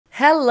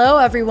Hello,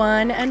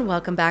 everyone, and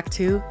welcome back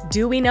to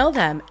Do We Know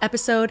Them,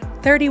 episode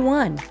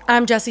 31.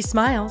 I'm Jessie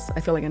Smiles. I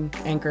feel like an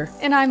anchor.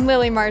 And I'm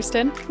Lily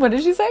Marston. What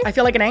did you say? I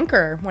feel like an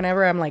anchor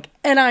whenever I'm like,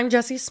 and I'm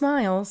Jessie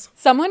Smiles.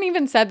 Someone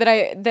even said that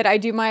I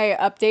do my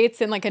updates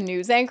in like a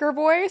news anchor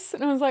voice.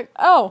 And I was like,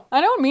 oh, I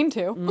don't mean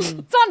to. It's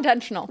not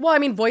intentional. Well, I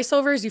mean,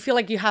 voiceovers, you feel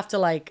like you have to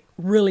like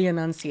really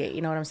enunciate.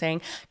 You know what I'm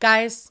saying?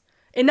 Guys,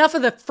 enough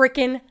of the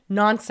freaking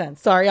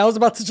nonsense. Sorry, I was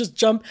about to just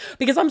jump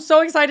because I'm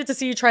so excited to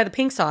see you try the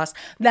pink sauce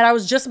that I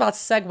was just about to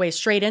segue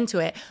straight into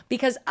it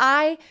because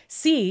I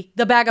see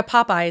the bag of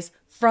Popeyes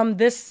from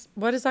this,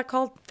 what is that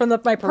called? From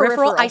my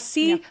peripheral. I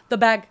see the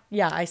bag.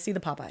 Yeah, I see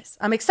the Popeyes.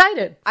 I'm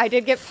excited. I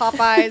did get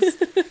Popeyes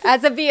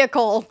as a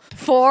vehicle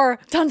for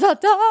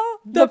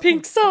the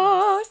pink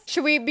sauce.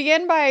 Should we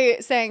begin by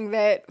saying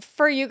that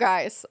for you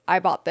guys, I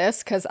bought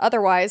this because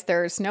otherwise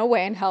there's no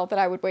way in hell that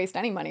I would waste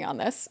any money on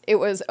this. It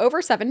was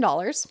over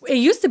 $7. It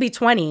used to be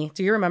 20.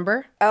 Do you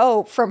remember?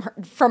 Oh,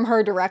 from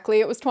her directly,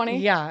 it was 20?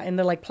 Yeah, in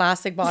the like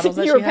plastic bottles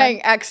that you were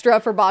paying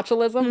extra for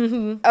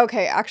botulism?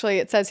 Okay, actually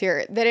it says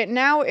here that it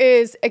now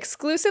is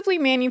exclusively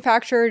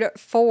manufactured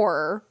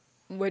for,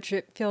 which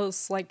it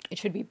feels like it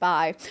should be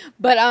by,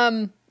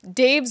 but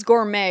Dave's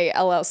Gourmet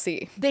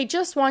LLC. They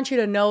just want you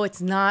to know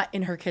it's not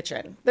in her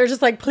kitchen. They're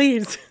just like,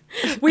 please,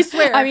 we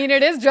swear. I mean,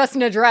 it is just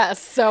an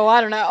address, so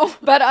I don't know.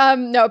 But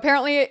no,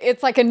 apparently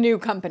it's like a new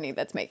company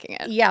that's making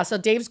it. Yeah, so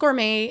Dave's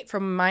Gourmet,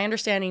 from my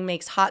understanding,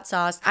 makes hot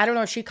sauce. I don't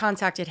know if she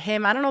contacted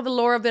him. I don't know the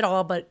lore of it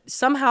all, but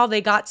somehow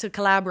they got to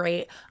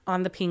collaborate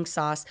on the pink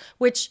sauce,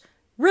 which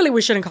really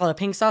we shouldn't call it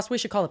pink sauce. We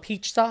should call it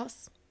peach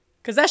sauce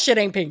because that shit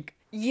ain't pink.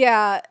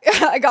 Yeah,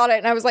 I got it.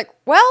 And I was like,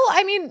 well,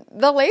 I mean,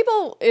 the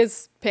label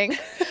is pink.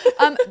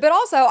 But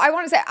also, I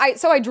want to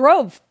say, I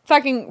drove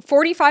fucking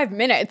 45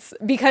 minutes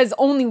because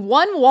only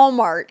one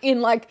Walmart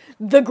in like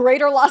the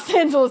greater Los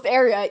Angeles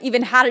area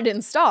even had it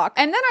in stock.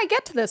 And then I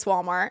get to this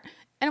Walmart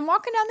and I'm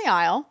walking down the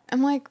aisle.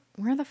 I'm like,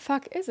 where the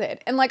fuck is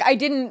it? And like, I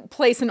didn't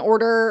place an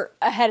order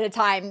ahead of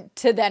time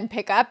to then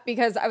pick up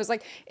because I was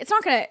like, it's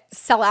not going to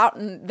sell out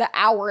in the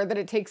hour that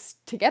it takes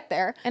to get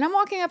there. And I'm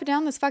walking up and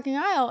down this fucking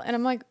aisle and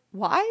I'm like,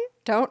 why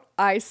don't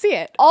I see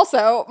it?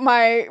 Also,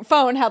 my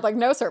phone had like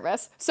no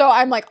service. So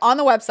I'm like on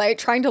the website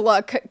trying to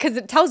look because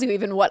it tells you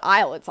even what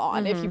aisle it's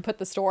on if you put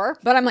the store.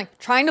 But I'm like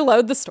trying to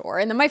load the store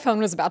and then my phone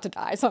was about to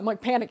die. So I'm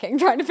like panicking,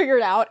 trying to figure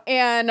it out.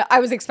 And I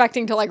was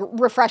expecting to like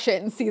refresh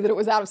it and see that it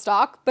was out of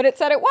stock, but it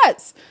said it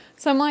was.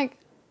 So I'm like,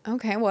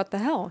 okay, what the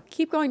hell?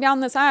 Keep going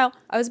down this aisle.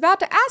 I was about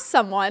to ask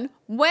someone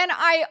when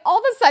I all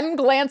of a sudden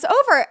glance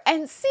over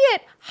and see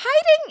it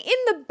hiding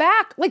in the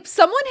back. Like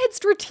someone had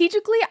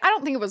strategically, I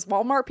don't think it was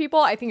Walmart people.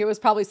 I think it was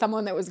probably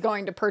someone that was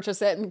going to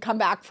purchase it and come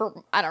back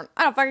for, I don't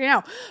fucking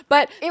know.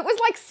 But it was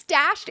like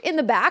stashed in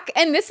the back.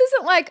 And this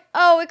isn't like,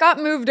 oh, it got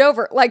moved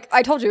over. Like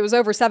I told you, it was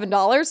over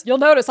 $7. You'll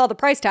notice all the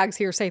price tags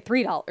here say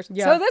 $3.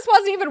 Yeah. So this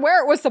wasn't even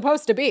where it was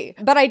supposed to be.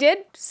 But I did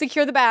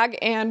secure the bag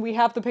and we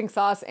have the pink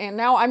sauce. And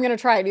now I'm going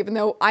to try it, even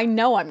though I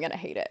know I'm going to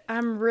hate it.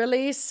 I'm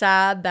really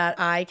sad that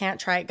I can't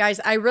try it.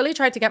 Guys, I really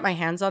tried to get my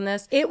hands on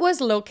this. It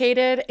was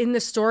located in the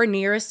store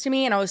nearest to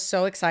me and I was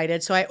so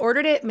excited. So I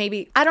ordered it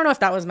maybe, I don't know if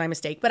that was my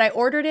mistake, but I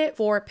ordered it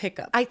for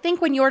pickup. I think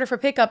when you order for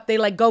pickup, they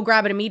like go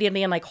grab it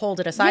immediately and like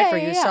hold it aside for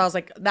you. So I was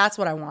like, that's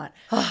what I want.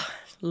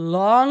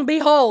 Long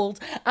behold,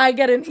 I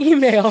get an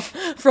email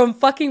from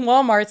fucking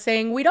Walmart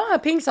saying, we don't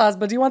have pink sauce,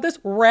 but do you want this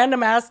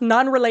random ass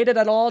non-related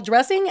at all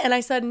dressing? And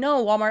I said,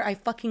 no, Walmart, I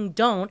fucking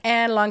don't.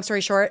 And long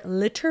story short,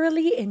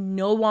 literally in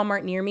no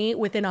Walmart near me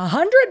within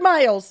 100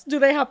 miles do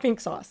they have pink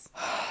sauce.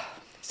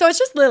 So it's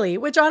just Lily,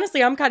 which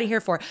honestly I'm kind of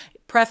here for.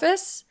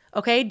 Preface,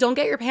 okay? Don't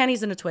get your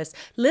panties in a twist.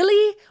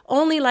 Lily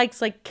only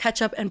likes like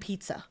ketchup and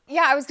pizza.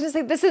 Yeah, I was going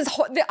to say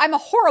I'm a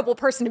horrible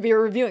person to be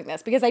reviewing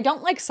this because I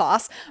don't like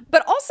sauce,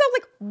 but also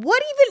like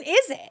what even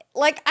is it?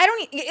 Like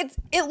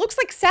it looks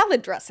like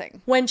salad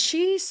dressing. When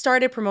she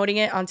started promoting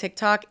it on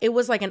TikTok, it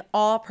was like an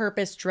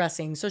all-purpose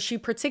dressing. So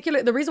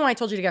the reason why I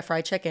told you to get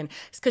fried chicken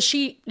is because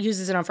she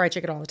uses it on fried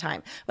chicken all the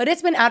time. But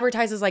it's been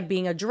advertised as like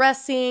being a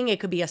dressing. It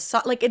could be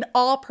like an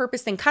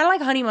all-purpose thing, kind of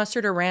like honey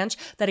mustard or ranch,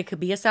 that it could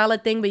be a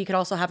salad thing, but you could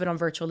also have it on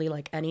virtually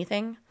like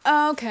anything.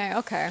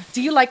 Okay.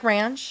 Do you like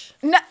ranch?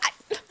 No.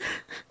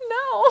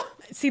 No.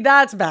 See,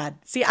 that's bad.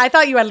 See, I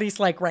thought you at least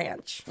like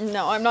ranch.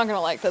 No, I'm not going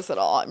to like this at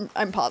all.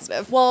 I'm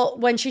positive. Well,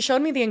 when she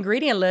showed me the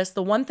ingredient list,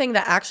 the one thing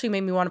that actually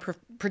made me want to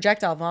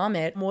projectile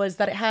vomit was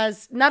that it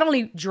has not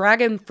only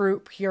dragon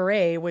fruit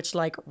puree, which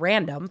like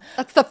random.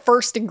 That's the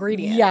first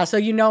ingredient. Yeah, so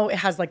you know it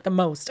has like the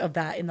most of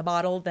that in the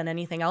bottle than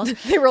anything else.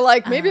 They were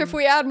like, maybe if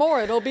we add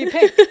more, it'll be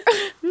pink.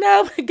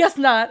 No, I guess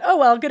not. Oh,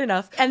 well, good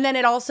enough. And then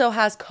it also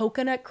has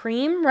coconut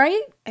cream,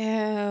 right?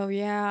 Oh,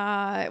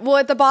 yeah. Well,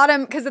 at the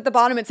bottom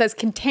it says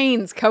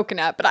contains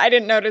coconut, but I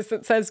didn't notice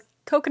it says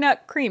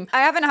coconut cream.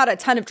 I haven't had a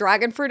ton of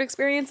dragon fruit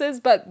experiences,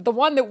 but the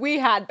one that we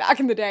had back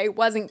in the day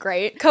wasn't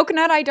great.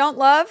 Coconut I don't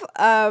love.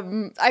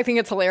 I think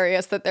it's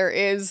hilarious that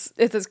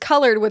it is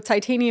colored with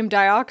titanium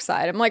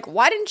dioxide. I'm like,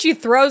 why didn't you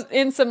throw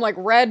in some like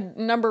red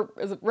number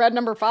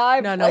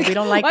 5? No, we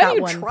don't like that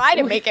one. Why don't you try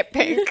to make it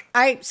pink?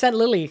 I sent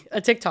Lily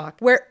a TikTok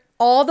where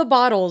all the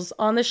bottles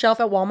on the shelf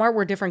at Walmart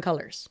were different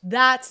colors.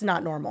 That's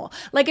not normal.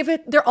 Like if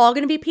they're all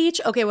gonna be peach,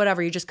 okay,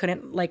 whatever. You just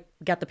couldn't like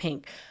get the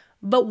pink.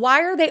 But why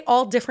are they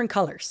all different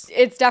colors?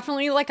 It's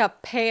definitely like a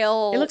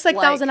pale. It looks like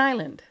Thousand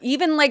Island.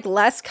 Even like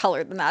less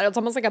colored than that. It's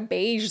almost like a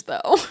beige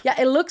though.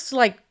 Yeah, it looks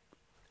like,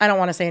 I don't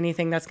want to say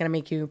anything that's going to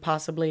make you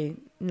possibly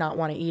not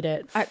want to eat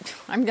it.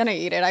 I'm going to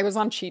eat it. I was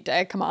on cheat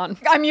day. Come on.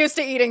 I'm used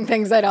to eating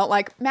things I don't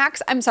like.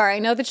 Max, I'm sorry. I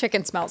know the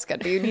chicken smells good,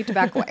 but you need to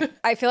back away.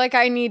 I feel like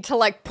I need to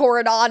like pour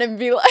it on and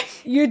be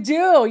like. You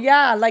do.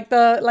 Yeah.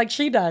 Like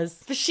she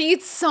does. She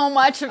eats so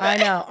much of it. I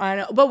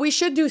know. But we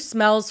should do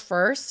smells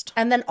first.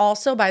 And then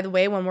also, by the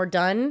way, when we're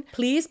done,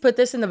 please put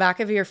this in the back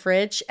of your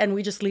fridge and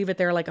we just leave it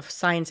there like a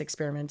science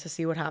experiment to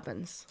see what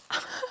happens.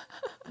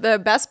 The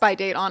best by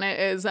date on it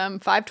is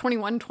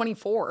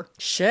 5/21/24.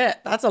 Shit,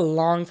 that's a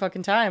long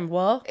fucking time.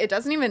 Well, it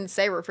doesn't even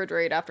say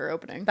refrigerate after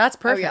opening. That's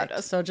perfect. Oh, yeah, it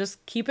does. So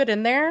just keep it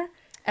in there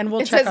and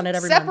we'll check on it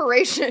every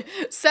month.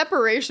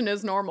 Separation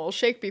is normal.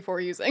 Shake before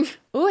using.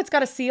 Ooh, it's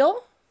got a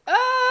seal?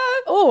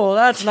 Oh,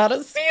 that's not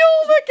a seal.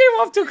 That came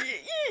off too.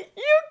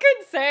 You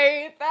could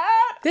say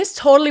that. This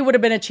totally would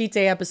have been a cheat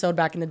day episode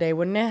back in the day,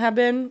 wouldn't it have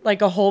been?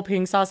 Like a whole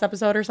pink sauce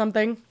episode or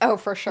something? Oh,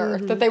 for sure.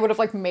 That they would have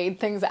like made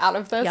things out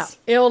of this.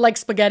 Yeah. Ew, like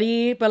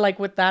spaghetti, but like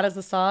with that as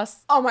the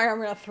sauce. Oh my God,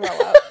 I'm gonna throw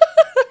up.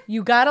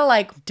 You gotta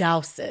like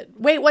douse it.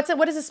 Wait, what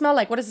does it smell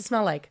like? What does it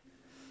smell like?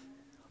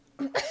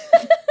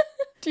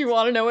 Do you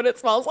want to know what it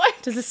smells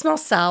like? Does it smell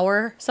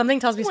sour? Something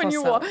tells me it smells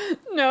sour.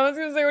 No, I was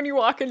gonna say when you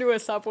walk into a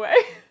Subway.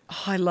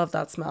 Oh, I love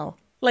that smell.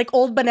 Like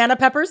old banana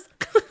peppers.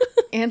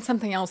 And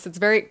something else. It's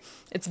very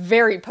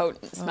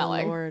potent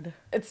smelling. Oh, Lord.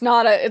 It's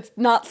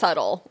not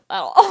subtle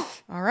at all.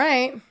 All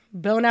right.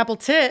 Bone apple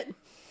tit.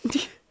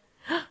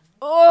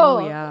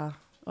 Oh yeah.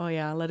 Oh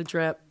yeah. Let it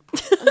drip.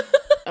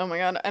 Oh my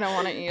God. I don't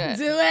want to eat it.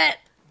 Do it.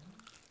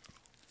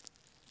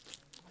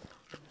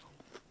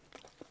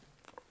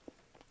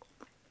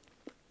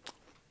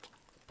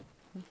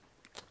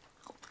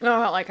 No,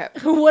 I don't like it.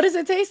 What does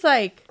it taste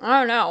like? I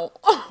don't know.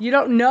 You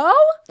don't know?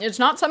 It's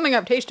not something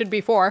I've tasted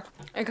before.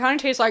 It kind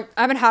of tastes like,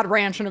 I haven't had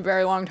ranch in a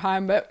very long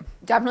time, but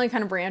definitely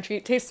kind of ranchy.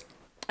 It tastes,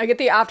 I get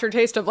the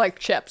aftertaste of like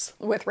chips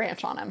with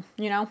ranch on them,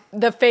 you know?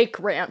 The fake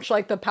ranch,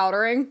 like the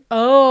powdering.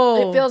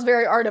 Oh. It feels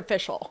very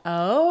artificial.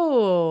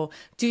 Oh.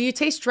 Do you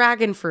taste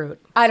dragon fruit?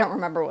 I don't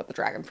remember what the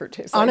dragon fruit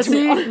tastes like.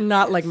 Honestly,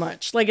 not like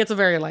much. Like it's a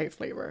very light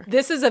flavor.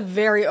 This is a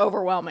very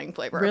overwhelming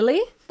flavor.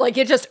 Really? Like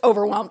it just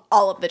overwhelmed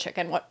all of the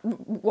chicken,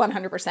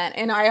 100%.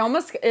 And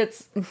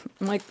it's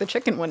like the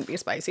chicken wouldn't be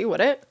spicy,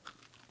 would it?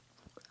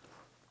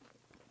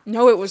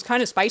 No, it was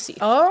kind of spicy.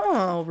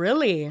 Oh,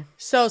 really?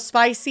 So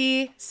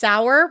spicy,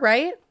 sour,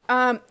 right?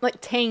 Like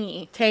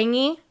tangy.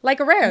 Tangy, like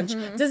a ranch.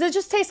 Mm-hmm. Does it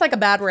just taste like a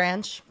bad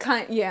ranch?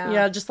 Yeah.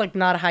 Yeah, just like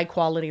not a high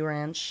quality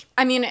ranch.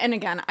 I mean, and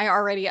again,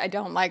 I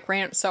don't like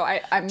ranch, so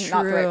I'm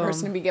not the right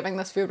person to be giving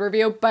this food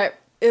review, but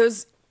it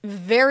was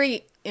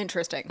very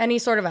interesting. Any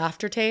sort of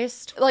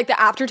aftertaste? Like the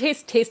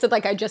aftertaste tasted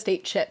like I just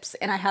ate chips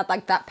and I had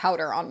like that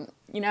powder on,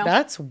 you know?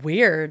 That's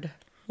weird.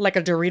 Like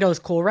a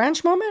Doritos Cool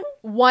Ranch moment?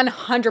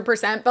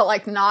 100%, but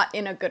like not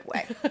in a good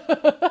way.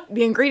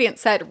 The ingredient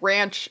said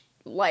ranch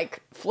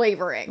like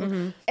flavoring.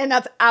 Mm-hmm. And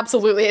that's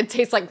absolutely, it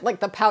tastes like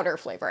the powder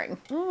flavoring.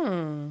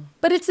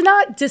 But it's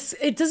not,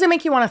 it doesn't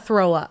make you want to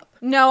throw up.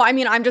 No, I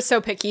mean, I'm just so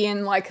picky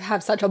and like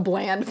have such a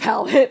bland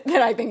palate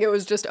that I think it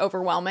was just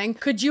overwhelming.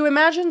 Could you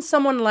imagine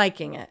someone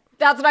liking it?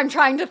 That's what I'm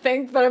trying to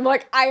think, but I'm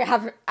like, I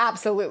have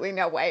absolutely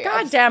no way.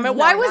 God damn it.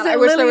 Why was it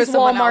Lily's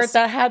Walmart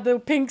that had the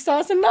pink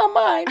sauce and not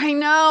mine? I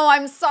know.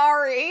 I'm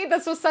sorry.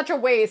 This was such a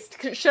waste.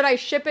 Should I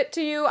ship it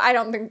to you? I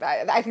don't think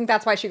that. I think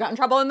that's why she got in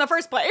trouble in the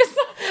first place.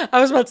 I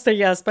was about to say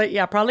yes, but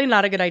yeah, probably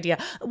not a good idea.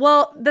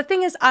 Well, the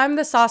thing is, I'm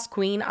the sauce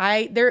queen.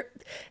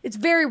 It's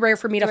very rare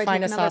for me to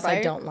find a sauce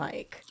I don't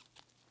like.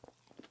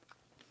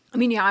 I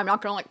mean, yeah, I'm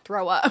not going to like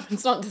throw up.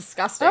 It's not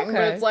disgusting,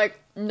 but it's like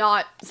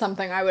not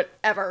something I would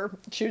ever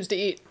choose to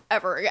eat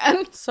ever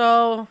again.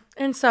 So,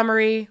 in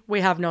summary,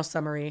 we have no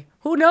summary.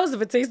 Who knows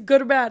if it tastes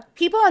good or bad?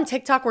 People on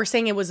TikTok were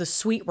saying it was a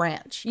sweet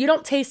ranch. You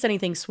don't taste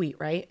anything sweet,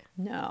 right?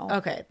 No.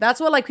 Okay, that's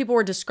what like people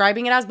were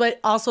describing it as, but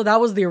also that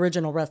was the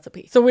original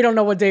recipe. So we don't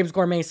know what Dave's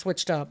Gourmet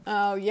switched up.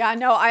 Oh, yeah,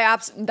 no,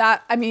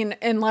 I mean,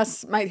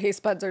 unless my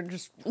taste buds are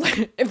just,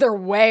 if they're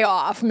way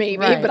off,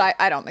 maybe, right. But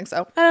I don't think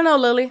so. I don't know,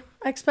 Lily.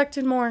 I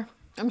expected more.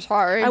 I'm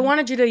sorry. I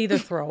wanted you to either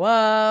throw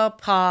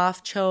up,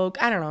 cough, choke,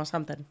 I don't know,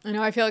 something. I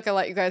know, I feel like I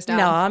let you guys down.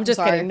 No, I'm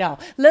just kidding. No.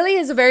 Lily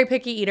is a very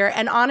picky eater,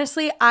 and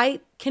honestly, I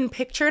can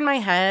picture in my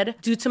head,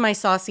 due to my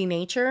saucy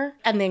nature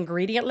and the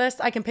ingredient list,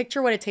 I can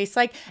picture what it tastes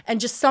like, and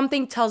just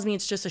something tells me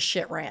it's just a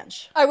shit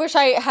ranch. I wish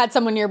I had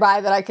someone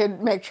nearby that I could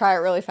try it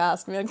really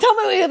fast and be like, tell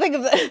me what you think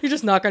of this. You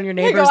just knock on your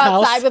neighbor's house.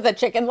 Go outside with a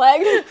chicken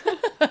leg.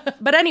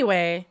 But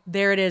anyway,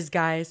 there it is,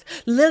 guys.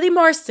 Lily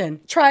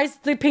Marston tries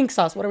the pink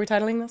sauce. What are we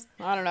titling this?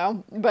 I don't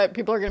know, but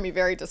people are going to be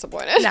very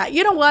disappointed. Nah,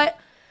 you know what?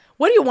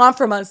 What do you want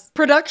from us?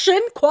 Production?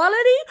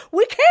 Quality?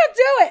 We can't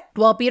do it.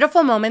 Well,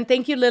 beautiful moment.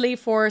 Thank you, Lily,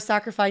 for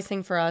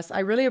sacrificing for us. I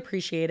really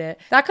appreciate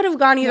it. That could have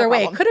gone either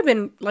way. It could have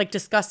been like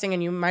disgusting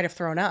and you might have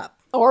thrown up.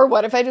 Or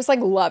what if I just like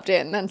loved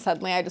it and then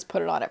suddenly I just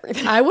put it on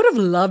everything? I would have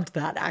loved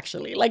that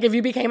actually. Like if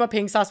you became a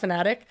pink sauce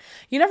fanatic,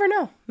 you never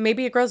know.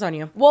 Maybe it grows on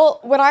you. Well,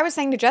 what I was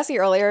saying to Jesse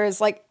earlier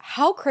is like,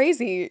 how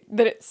crazy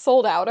that it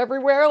sold out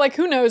everywhere. Like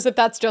who knows if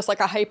that's just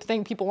like a hype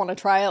thing. People want to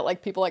try it,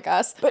 like people like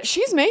us. But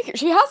she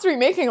has to be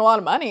making a lot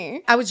of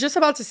money. I was just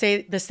about to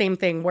say the same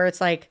thing where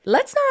it's like,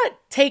 let's not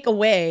take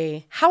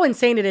away how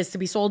insane it is to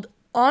be sold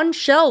on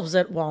shelves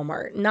at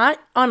Walmart, not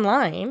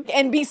online.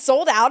 And be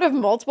sold out of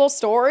multiple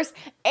stores.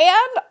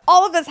 And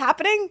all of this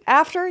happening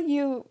after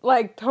you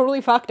like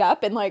totally fucked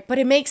up and like. But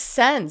it makes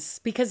sense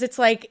because it's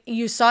like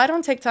you saw it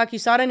on TikTok, you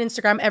saw it on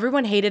Instagram.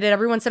 Everyone hated it.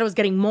 Everyone said it was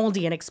getting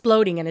moldy and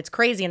exploding and it's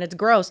crazy and it's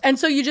gross. And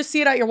so you just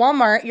see it at your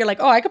Walmart. You're like,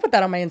 oh, I could put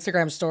that on my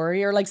Instagram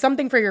story or like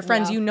something for your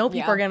friends. Yeah. You know,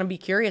 people are going to be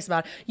curious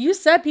about. You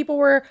said people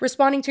were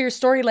responding to your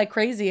story like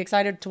crazy,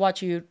 excited to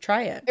watch you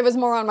try it. It was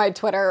more on my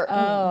Twitter.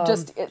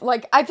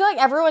 Like, I feel like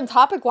everyone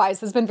topic wise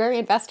has been very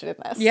invested in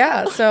this.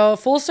 Yeah. So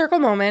full circle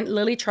moment.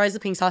 Lily tries the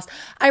pink sauce.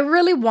 I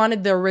really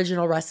wanted the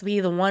original recipe,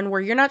 the one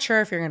where you're not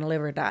sure if you're going to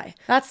live or die.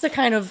 That's the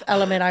kind of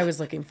element I was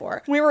looking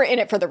for. We were in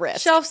it for the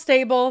risk. Shelf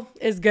stable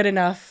is good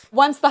enough.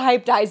 Once the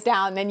hype dies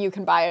down, then you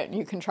can buy it and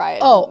you can try it.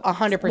 Oh,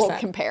 100%. We'll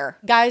compare.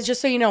 Guys,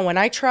 just so you know, when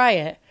I try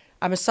it,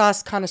 I'm a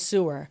sauce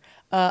connoisseur,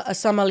 a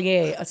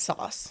sommelier of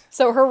sauce.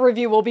 So her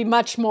review will be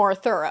much more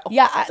thorough.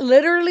 Yeah,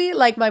 literally,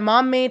 like my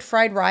mom made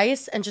fried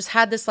rice and just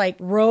had this like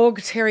rogue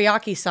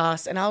teriyaki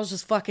sauce and I was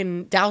just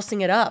fucking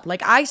dousing it up.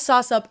 Like I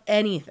sauce up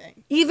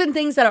anything, even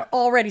things that are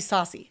already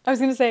saucy. I was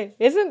going to say,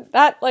 isn't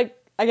that like,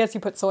 I guess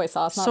you put soy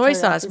sauce, not soy teriyaki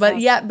sauce,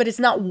 but yeah, but it's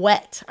not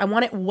wet. I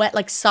want it wet,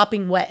 like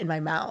sopping wet in my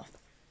mouth.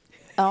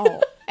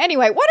 Oh.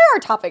 Anyway, what are our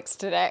topics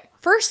today?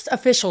 First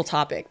official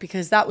topic,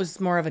 because that was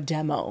more of a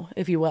demo,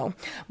 if you will.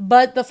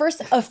 But the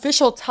first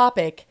official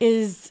topic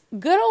is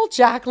good old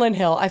Jaclyn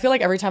Hill. I feel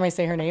like every time I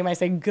say her name, I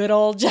say good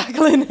old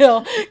Jaclyn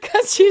Hill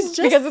because she's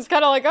just... Because it's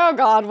kind of like, oh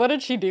God, what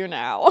did she do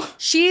now?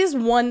 She's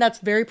one that's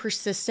very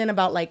persistent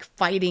about like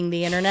fighting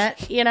the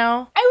internet, you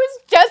know? I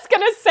was just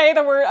going to say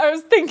the word. I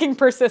was thinking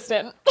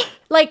persistent.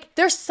 Like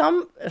there's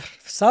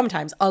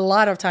sometimes, a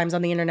lot of times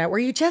on the internet where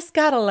you just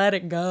gotta let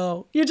it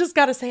go. You just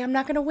gotta say, I'm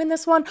not gonna win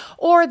this one.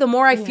 Or the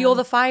more I feel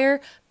the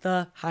fire,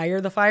 the higher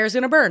the fire's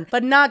gonna burn.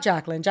 But not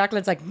Jaclyn.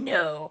 Jaclyn's like,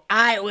 no,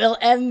 I will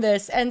end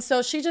this. And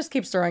so she just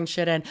keeps throwing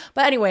shit in.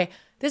 But anyway,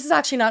 this is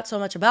actually not so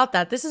much about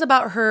that. This is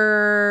about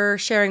her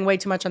sharing way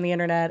too much on the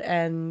internet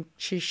and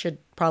she should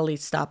probably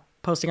stop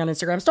posting on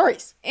Instagram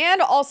stories.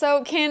 And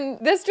also,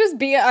 can this just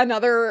be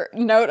another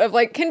note of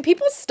like, can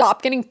people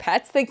stop getting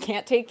pets? They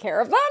can't take care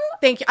of them?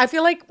 Thank you. I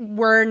feel like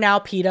we're now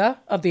PETA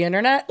of the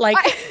internet. Like,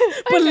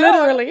 but know.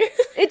 literally.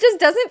 It just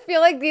doesn't feel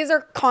like these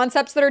are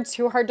concepts that are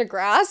too hard to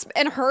grasp.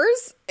 And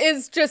hers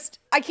is just,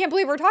 I can't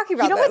believe we're talking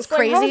about this. You know what's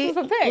crazy? Like, how is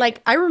this a thing?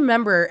 Like, I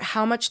remember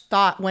how much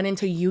thought went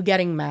into you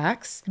getting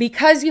Max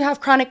because you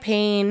have chronic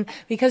pain,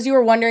 because you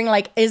were wondering,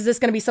 like, is this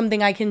going to be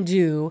something I can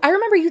do? I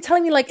remember you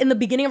telling me, like, in the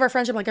beginning of our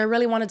friendship, like, I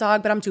really want a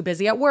dog, but I'm too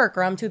busy at work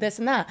or I'm too this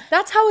and that.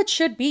 That's how it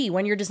should be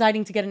when you're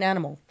deciding to get an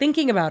animal.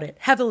 Thinking about it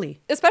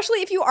heavily. Especially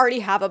if you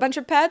already have a bunch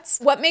of pets.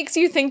 What makes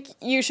you think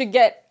you should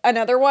get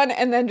another one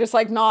and then just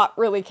like not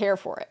really care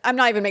for it? I'm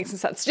not even making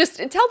sense. Just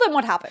tell them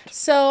what happened.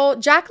 So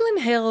Jaclyn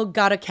Hill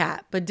got a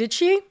cat, but did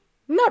she?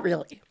 Not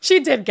really. She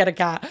did get a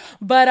cat,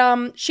 but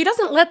she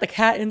doesn't let the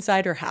cat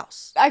inside her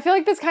house. I feel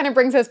like this kind of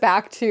brings us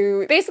back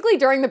to basically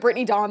during the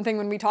Brittany Dawn thing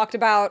when we talked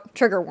about,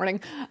 trigger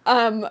warning,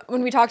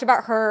 when we talked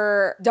about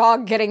her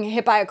dog getting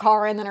hit by a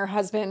car and then her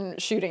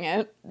husband shooting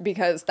it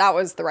because that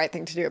was the right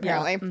thing to do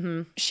apparently.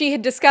 Yeah. She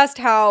had discussed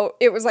how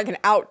it was like an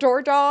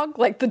outdoor dog,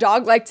 like the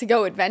dog liked to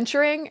go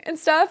adventuring and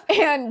stuff.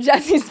 And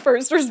Jesse's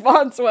first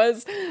response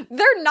was,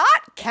 they're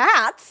not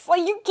cats.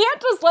 Like you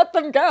can't just let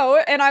them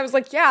go. And I was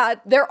like, yeah,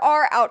 there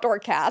are outdoor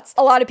cats.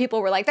 A lot of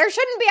people were like, there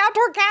shouldn't be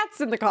outdoor cats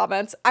in the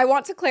comments. I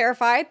want to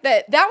clarify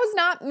that that was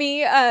not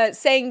me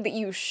saying that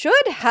you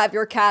should have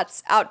your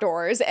cats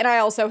outdoors. And I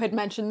also had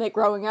mentioned that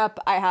growing up,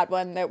 I had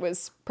one that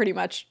was pretty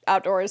much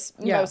outdoors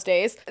most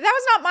days. That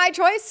was not my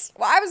choice.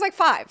 Well, I was like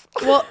 5.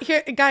 Well,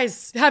 here,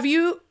 guys, have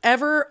you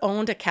ever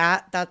owned a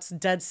cat that's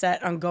dead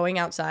set on going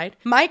outside?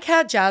 My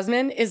cat,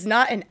 Jasmine, is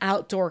not an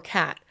outdoor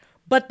cat.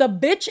 But the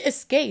bitch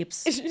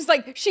escapes. She's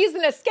like, she's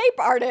an escape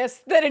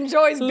artist that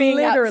enjoys being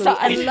literally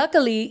outside. And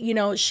luckily, you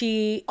know,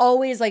 she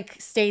always like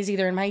stays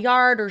either in my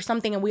yard or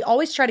something. And we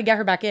always try to get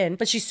her back in,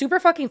 but she's super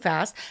fucking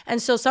fast.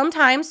 And so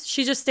sometimes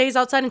she just stays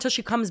outside until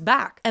she comes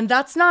back. And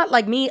that's not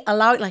like me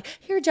allowing like,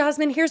 here,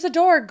 Jasmine, here's a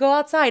door, go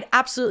outside.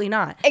 Absolutely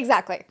not.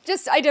 Exactly.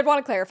 Just, I did want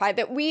to clarify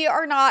that we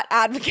are not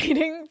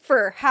advocating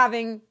for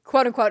having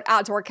quote unquote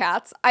outdoor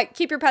cats.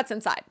 Keep your pets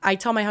inside. I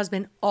tell my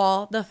husband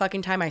all the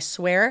fucking time, I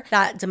swear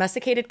that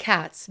domesticated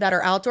cats that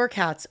are outdoor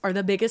cats are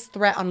the biggest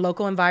threat on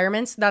local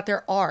environments that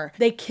there are.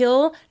 They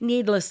kill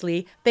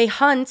needlessly. They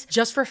hunt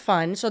just for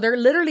fun. So they're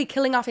literally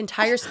killing off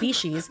entire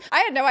species. I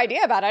had no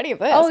idea about any of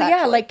this. Oh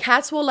yeah, like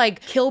cats will like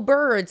kill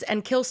birds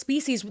and kill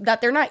species that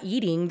they're not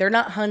eating. They're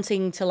not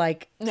hunting to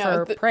like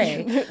for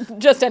prey.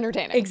 Just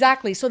entertaining.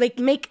 Exactly. So they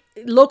make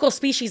local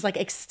species like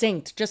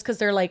extinct just because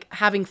they're like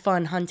having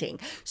fun hunting.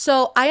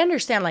 So I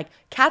understand like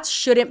cats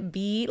shouldn't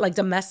be like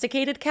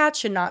domesticated cats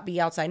should not be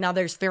outside. Now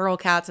there's feral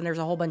cats and there's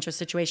a whole bunch of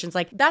situations.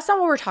 Like that's not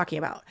what we're talking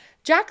about.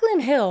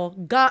 Jaclyn Hill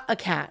got a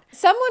cat.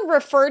 Someone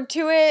referred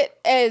to it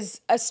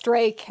as a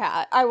stray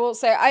cat. I will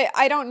say,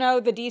 I don't know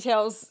the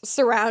details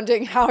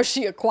surrounding how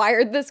she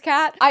acquired this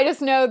cat. I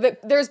just know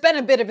that there's been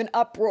a bit of an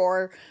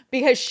uproar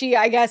because she,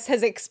 I guess,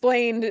 has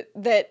explained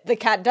that the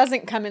cat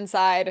doesn't come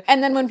inside.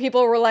 And then when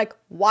people were like,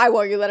 why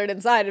won't you let it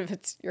inside if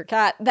it's your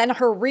cat? Then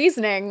her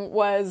reasoning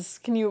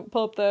was, can you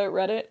pull up the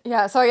Reddit?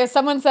 Yeah, so I guess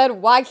someone said,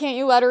 why can't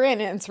you let her in?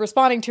 And it's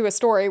responding to a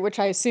story, which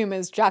I assume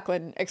is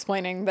Jaclyn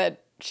explaining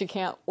that she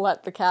can't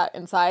let the cat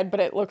inside, but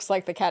it looks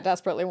like the cat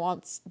desperately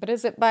wants. But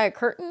is it by a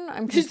curtain?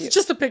 I'm confused. It's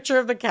just a picture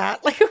of the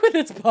cat, like with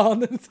its paw.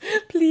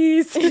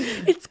 Please,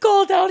 it's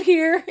cold out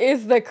here.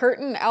 Is the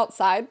curtain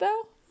outside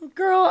though?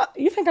 Girl,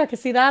 you think I could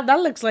see that? That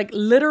looks like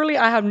literally,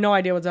 I have no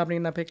idea what's happening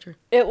in that picture.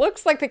 It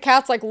looks like the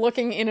cat's like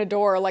looking in a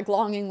door, like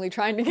longingly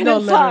trying to get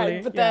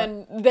inside. But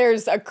then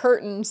there's a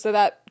curtain, so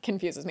that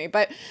confuses me.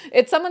 But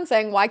it's someone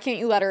saying, why can't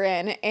you let her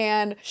in?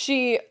 And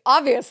she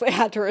obviously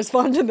had to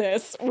respond to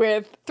this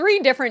with 3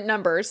 different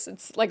numbers.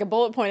 It's like a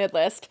bullet pointed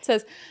list. It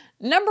says,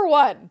 Number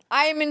 1,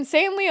 I am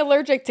insanely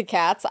allergic to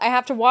cats. I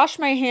have to wash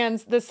my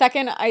hands the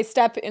second I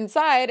step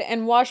inside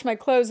and wash my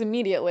clothes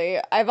immediately.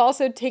 I've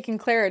also taken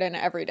Claritin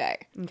every day.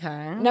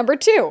 Okay. Number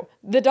 2,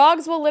 the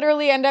dogs will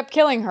literally end up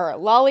killing her.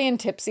 Lolly and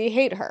Tipsy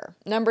hate her.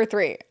 Number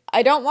 3,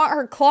 I don't want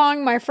her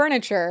clawing my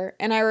furniture,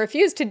 and I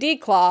refuse to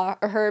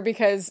declaw her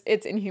because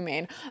it's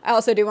inhumane. I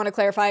also do want to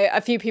clarify, a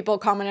few people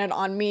commented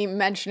on me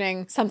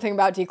mentioning something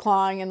about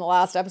declawing in the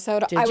last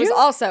episode. I was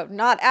also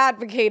not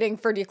advocating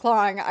for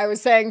declawing. I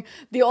was saying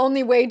the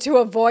only way to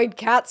avoid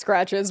cat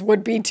scratches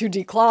would be to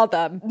declaw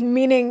them,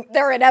 meaning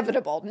they're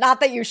inevitable, not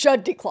that you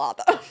should declaw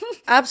them.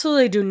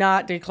 Absolutely do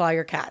not declaw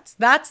your cats.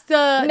 That's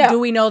the do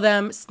we know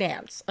them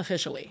stance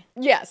officially.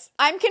 Yes.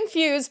 I'm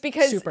confused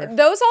because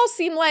those all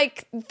seem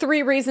like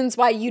 3 reasons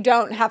why you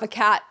don't have a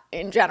cat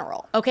in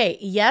general. Okay,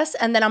 yes,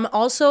 and then I'm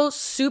also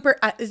super,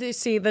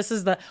 see, this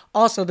is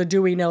also the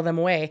do we know them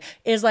way,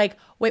 is like,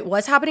 wait,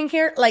 what's happening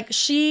here? Like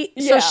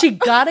so she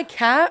got a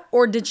cat,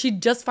 or did she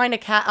just find a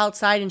cat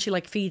outside and she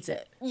like feeds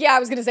it? Yeah, I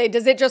was gonna say,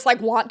 does it just like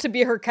want to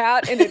be her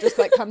cat and it just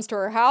like comes to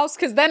her house?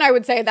 Because then I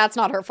would say that's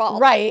not her fault.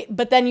 Right,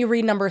 but then you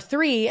read number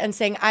 3 and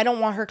saying, I don't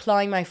want her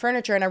clawing my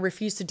furniture and I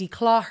refuse to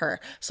declaw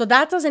her. So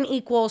that doesn't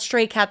equal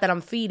stray cat that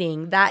I'm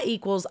feeding. That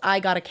equals I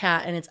got a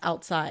cat and it's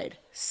outside.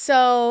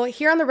 So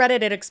here on the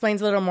Reddit, it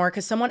explains a little more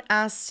because someone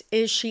asked,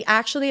 is she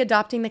actually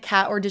adopting the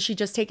cat or did she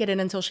just take it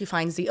in until she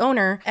finds the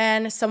owner?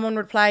 And someone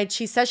replied,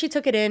 she says she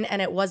took it in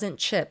and it wasn't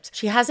chipped.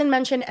 She hasn't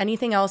mentioned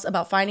anything else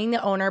about finding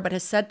the owner, but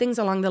has said things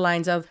along the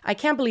lines of, I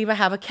can't believe I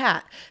have a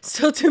cat.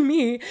 So to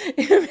me,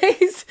 it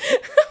makes,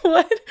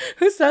 what?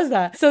 Who says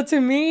that? So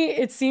to me,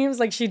 it seems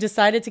like she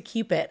decided to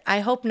keep it. I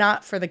hope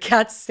not for the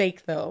cat's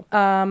sake though.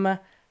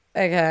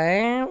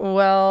 Okay,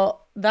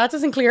 well, that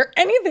doesn't clear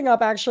anything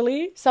up,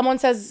 actually. Someone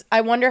says,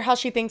 I wonder how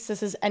she thinks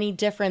this is any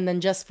different than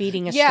just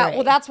feeding a stray. Yeah,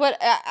 well, that's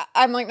what,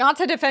 I'm like, not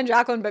to defend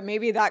Jaclyn, but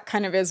maybe that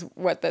kind of is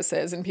what this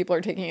is, and people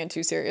are taking it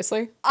too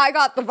seriously. I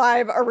got the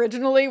vibe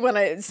originally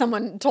when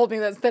someone told me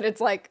this, that it's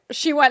like,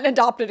 she went and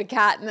adopted a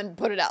cat and then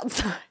put it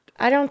outside.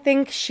 I don't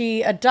think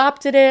she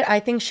adopted it. I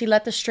think she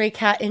let the stray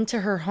cat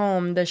into her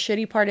home. The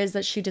shitty part is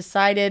that she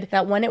decided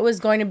that when it was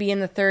going to be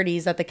in the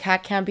 30s, that the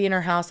cat can't be in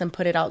her house and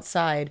put it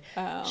outside.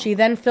 Oh. She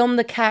then filmed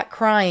the cat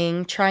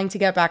crying, trying to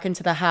get back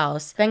into the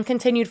house, then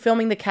continued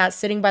filming the cat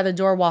sitting by the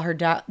door while her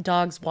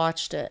dogs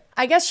watched it.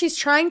 I guess she's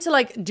trying to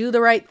like do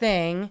the right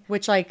thing,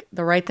 which like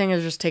the right thing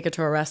is just take it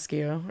to a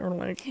rescue. Or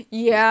like,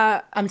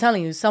 yeah, I'm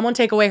telling you, someone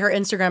take away her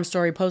Instagram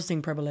story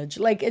posting privilege.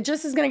 Like it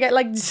just is gonna get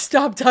like,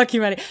 stop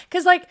documenting.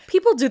 Cause like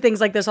people do things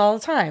like this all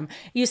the time.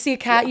 You see a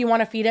cat, you want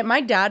to feed it.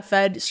 My dad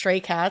fed stray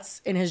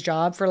cats in his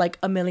job for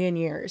like 1,000,000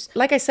 years.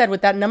 Like I said,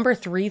 with that number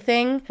 3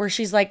 thing where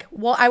she's like,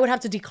 well, I would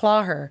have to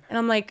declaw her. And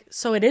I'm like,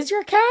 so it is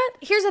your cat?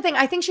 Here's the thing.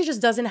 I think she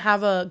just doesn't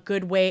have a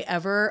good way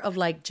ever of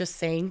like just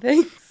saying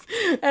things.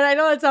 And I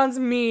know that sounds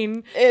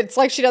mean. It's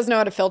like she doesn't know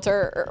how to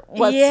filter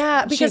what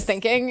she's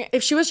thinking.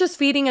 If she was just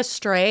feeding a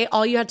stray,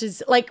 all you had to,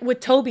 like with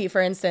Toby, for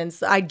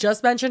instance, I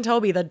just mentioned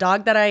Toby, the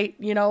dog that I,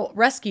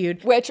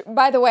 rescued. Which,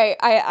 by the way,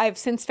 I've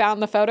since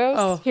found the photos.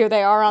 Oh, here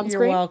they are on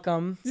screen. You're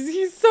welcome.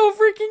 He's so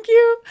freaking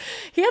cute.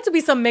 He had to be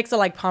some mix of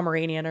like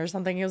Pomeranian or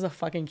something. He was the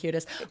fucking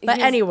cutest. But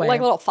anyway. Like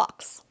a little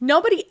fox.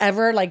 Nobody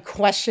ever like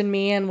questioned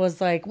me and was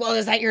like, well,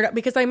 is that your dog?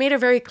 Because I made it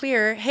very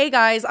clear, hey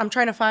guys, I'm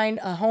trying to find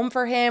a home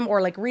for him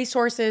or like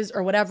resources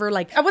or whatever.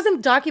 Like I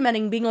wasn't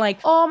documenting being like,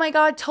 oh my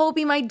God,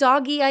 Toby, my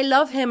doggy, I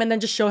love him. And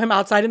then just show him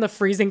outside in the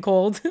freezing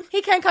cold.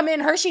 He can't come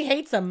in. She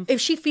hates him. If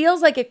she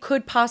feels like it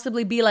could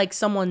possibly be like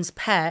someone's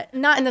pet,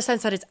 not in the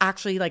sense that it's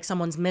actually like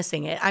someone's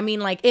missing it. I mean,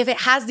 like if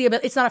it has the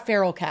ability, it's not a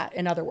feral cat,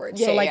 in other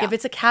words. So like if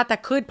it's a cat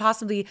that could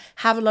possibly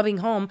have a loving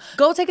home,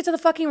 go take it to the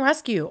fucking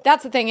rescue.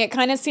 That's the thing. It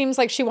kind of seems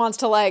like she wants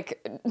to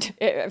like,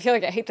 I feel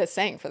like I hate this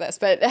saying for this,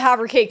 but have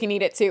her cake and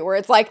eat it too, where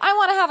it's like, I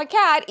want to have a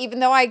cat, even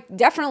though I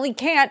definitely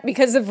can't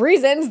because of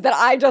reasons that that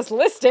I just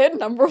listed,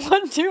 number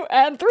 1, 2,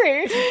 and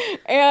 3.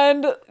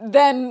 And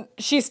then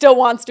she still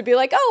wants to be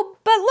like, oh,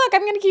 but look,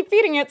 I'm going to keep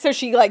feeding it. So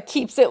she like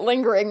keeps it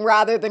lingering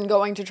rather than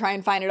going to try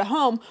and find it a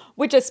home,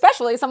 which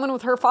especially someone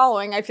with her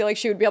following, I feel like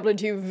she would be able to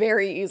do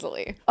very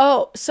easily.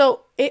 Oh,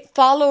 so it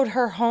followed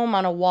her home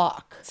on a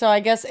walk. So I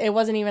guess it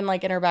wasn't even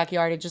like in her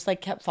backyard. It just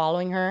like kept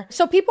following her.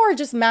 So people are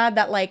just mad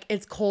that like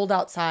it's cold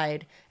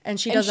outside and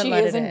she doesn't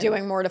let it in. She isn't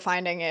doing more to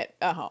finding it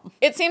a home.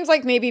 It seems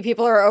like maybe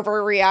people are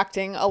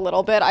overreacting a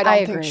little bit. I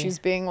don't think she's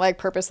being like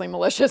purposely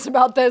malicious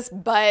about this,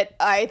 but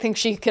I think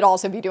she could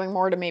also be doing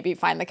more to maybe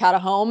find the cat a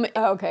home.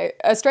 Okay,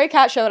 a stray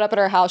cat showed up at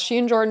her house. She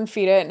and Jordan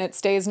feed it and it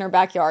stays in her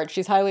backyard.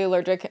 She's highly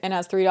allergic and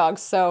has 3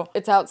 dogs, so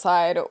it's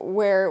outside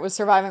where it was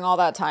surviving all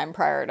that time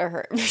prior to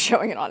her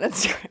showing it on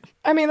Instagram.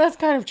 I mean, that's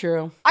kind of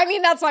true. I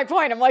mean, that's my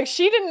point. I'm like,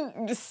 she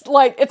didn't just,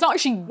 like, it's not like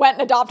she went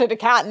and adopted a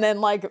cat and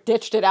then like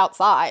ditched it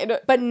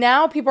outside. But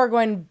now people are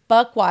going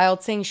buck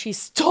wild saying she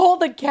stole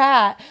the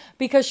cat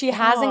because she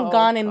hasn't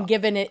gone and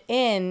given it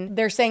in.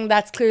 They're saying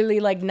that's clearly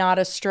like not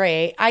a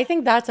stray. I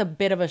think that's a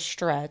bit of a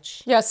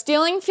stretch. Yeah,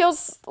 stealing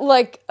feels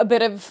like a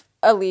bit of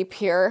a leap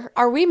here.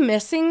 Are we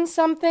missing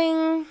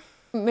something?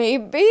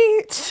 Maybe,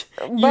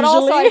 but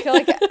also I feel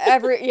like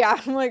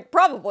I'm like,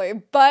 probably,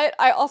 but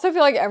I also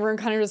feel like everyone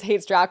kind of just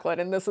hates Jaclyn,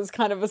 and this is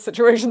kind of a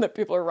situation that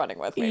people are running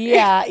with. Maybe.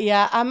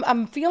 Yeah,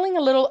 I'm feeling a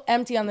little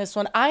empty on this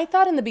one. I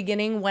thought in the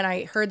beginning when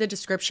I heard the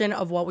description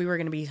of what we were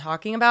going to be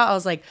talking about, I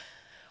was like,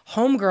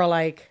 homegirl,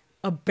 like,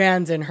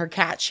 abandon her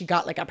cat. She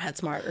got like a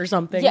PetSmart or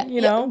something, you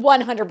know?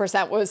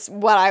 100% was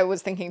what I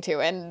was thinking too,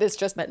 and this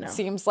just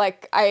seems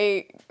like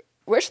I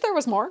wish there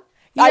was more.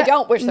 Yeah, I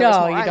don't wish there was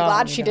more. I'm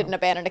glad she didn't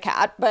abandon a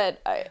cat,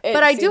 but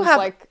I do have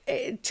like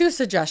 2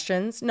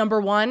 suggestions.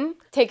 Number 1,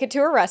 take it to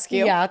a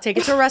rescue. Yeah, take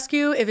it to a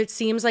rescue if it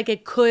seems like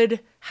it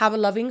could have a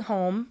loving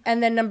home.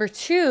 And then number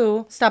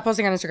 2, stop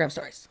posting on Instagram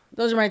stories.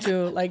 Those are my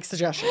 2 like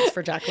suggestions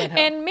for Jaclyn Hill.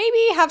 And maybe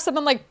have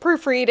someone like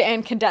proofread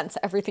and condense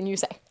everything you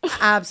say.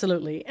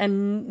 Absolutely.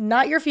 And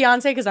not your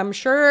fiance, because I'm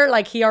sure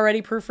like he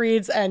already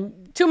proofreads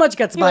and too much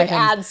gets by him.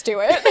 Adds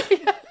to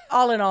it.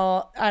 All in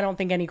all, I don't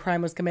think any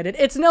crime was committed.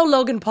 It's no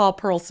Logan Paul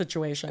Pearl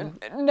situation.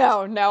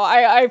 No.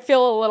 I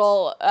feel a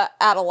little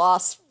at a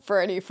loss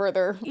for any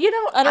further.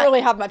 I don't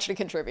really have much to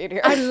contribute here.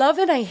 I love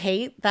and I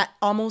hate that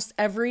almost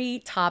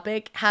every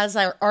topic has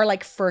our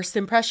like first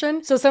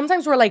impression. So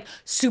sometimes we're like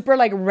super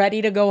like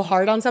ready to go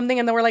hard on something,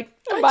 and then we're like,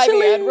 and by the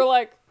end we're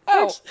like,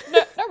 oh,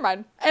 no, never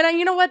mind. And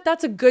you know what?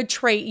 That's a good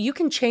trait. You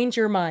can change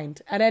your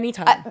mind at any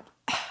time.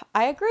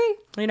 I agree.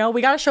 We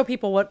got to show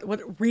people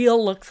what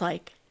real looks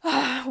like.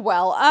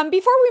 Well,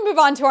 before we move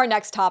on to our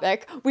next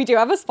topic, we do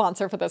have a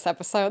sponsor for this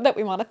episode that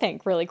we want to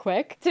thank really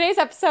quick. Today's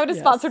episode is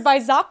sponsored by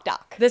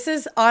ZocDoc. This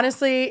is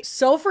honestly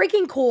so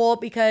freaking cool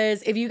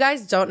because if you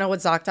guys don't know what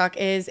ZocDoc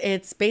is,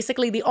 it's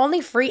basically the only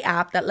free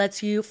app that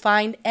lets you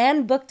find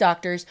and book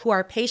doctors who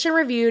are patient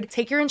reviewed,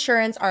 take your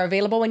insurance, are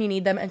available when you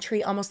need them, and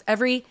treat almost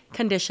every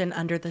condition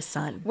under the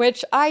sun.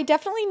 Which I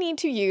definitely need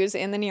to use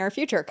in the near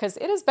future because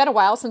it has been a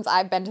while since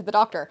I've been to the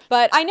doctor.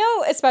 But I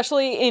know,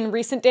 especially in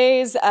recent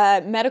days,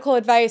 medical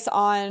advice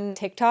on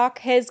TikTok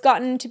has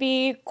gotten to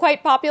be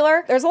quite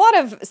popular. There's a lot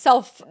of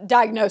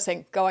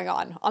self-diagnosing going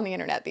on the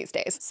internet these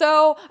days.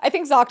 So I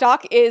think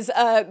ZocDoc is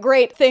a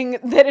great thing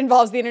that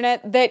involves the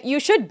internet that you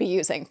should be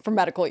using for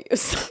medical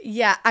use.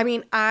 Yeah, I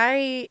mean,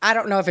 I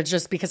don't know if it's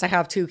just because I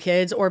have 2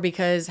 kids or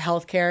because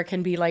healthcare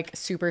can be like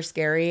super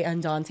scary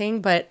and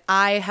daunting, but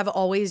I have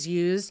always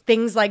used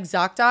things like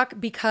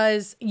ZocDoc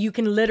because you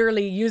can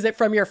literally use it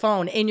from your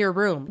phone in your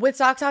room. With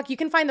ZocDoc, you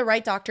can find the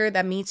right doctor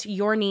that meets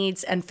your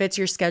needs and fits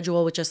your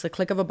schedule with just the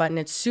click of a button.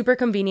 It's super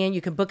convenient.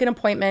 You can book an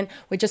appointment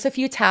with just a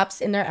few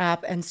taps in their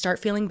app and start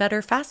feeling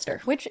better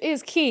faster. Which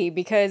is key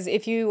because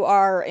if you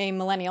are a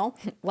millennial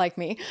like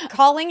me,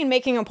 calling and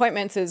making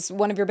appointments is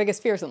one of your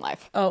biggest fears in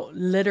life. Oh,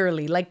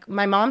 literally. Like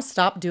my mom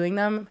stopped doing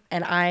them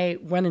and I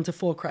went into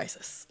full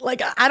crisis.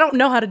 Like I don't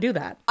know how to do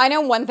that. I know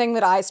one thing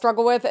that I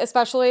struggle with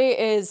especially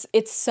is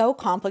it's so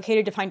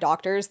complicated to find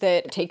doctors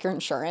that take your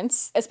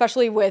insurance,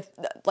 especially with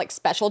like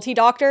specialty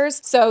doctors.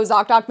 So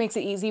ZocDoc makes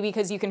it easy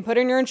because you can put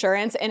in your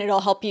insurance and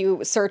it'll help you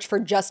search for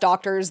just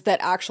doctors that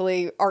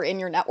actually are in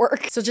your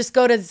network. So just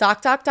go to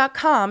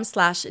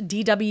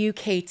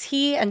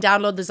ZocDoc.com/DWKT and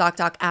download the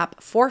ZocDoc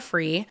app for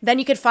free. Then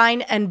you could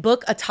find and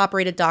book a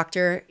top-rated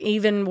doctor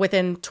even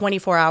within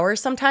 24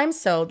 hours sometimes.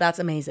 So that's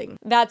amazing.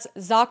 That's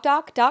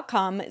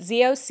ZocDoc.com,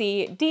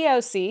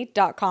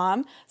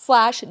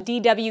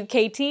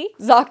 ZocDoc.com/DWKT,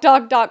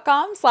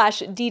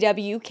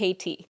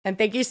 ZocDoc.com/DWKT. And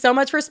thank you so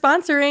much for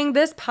sponsoring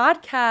this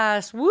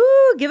podcast. Woo!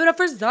 Give it up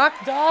for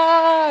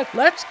ZocDoc.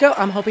 Let's go.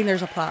 I'm hoping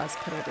there's applause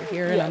put over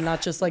here and I'm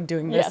not just like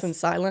doing this in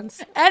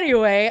silence.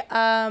 Anyway,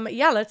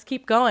 yeah, let's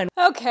keep going.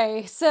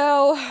 Okay,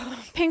 so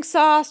pink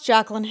sauce,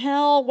 Jaclyn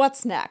Hill,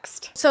 what's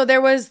next? So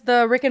there was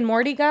the Rick and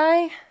Morty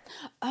guy.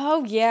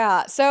 Oh,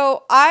 yeah.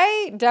 So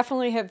I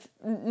definitely have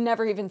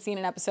never even seen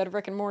an episode of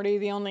Rick and Morty.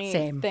 The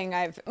only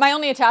my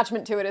only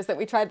attachment to it is that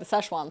we tried the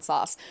Szechuan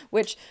sauce,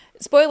 which,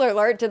 spoiler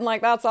alert, didn't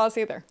like that sauce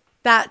either.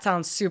 That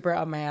sounds super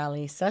up my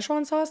alley.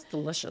 Szechuan sauce,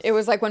 delicious. It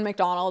was like when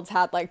McDonald's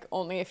had like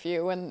only a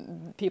few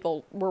and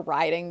people were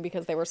rioting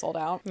because they were sold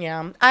out.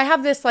 Yeah. I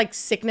have this like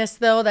sickness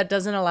though that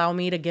doesn't allow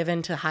me to give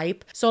in to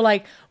hype. So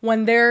like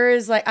when there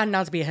is like, I'm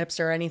not to be a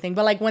hipster or anything,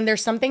 but like when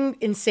there's something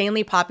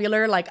insanely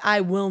popular, like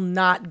I will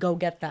not go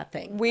get that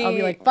thing. I'll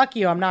be like, fuck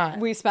you, I'm not.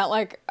 We spent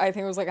like, I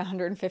think it was like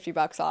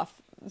 $150 off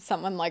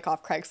someone like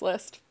off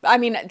Craigslist. I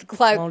mean, it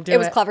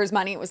was Clever's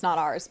money. It was not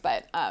ours,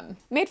 but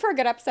made for a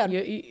good episode.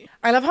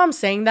 I love how I'm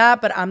saying that,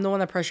 but I'm the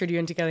one that pressured you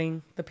into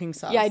getting the pink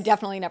sauce. Yeah, I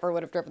definitely never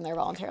would have driven there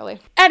voluntarily.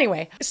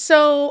 Anyway,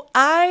 so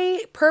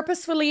I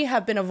purposefully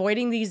have been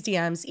avoiding these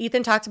DMs.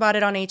 Ethan talked about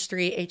it on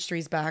H3.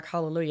 H3's back.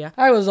 Hallelujah.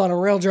 I was on a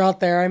real drought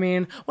there. I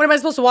mean, what am I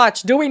supposed to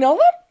watch? Do we know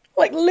them?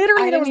 Like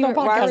literally there was no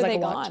podcast I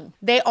could watch.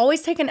 They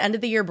always take an end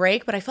of the year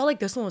break, but I felt like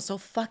this one was so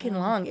fucking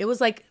long. It was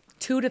like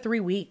 2 to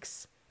 3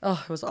 weeks. Oh,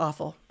 it was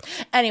awful.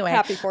 Anyway.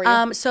 Happy for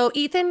you. So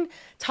Ethan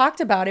talked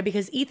about it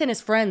because Ethan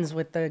is friends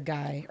with the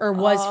guy, or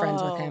was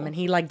friends with him, and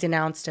he like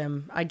denounced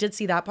him. I did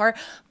see that part.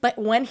 But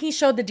when he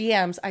showed the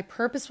DMs, I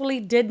purposefully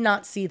did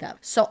not see them.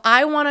 So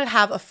I want to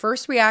have a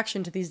first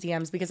reaction to these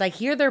DMs because I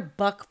hear they're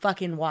buck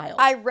fucking wild.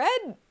 I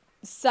read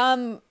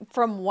some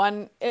from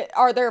one.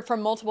 Are there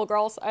from multiple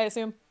girls, I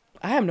assume?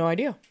 I have no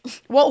idea.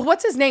 Well,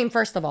 what's his name,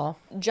 first of all?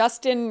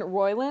 Justin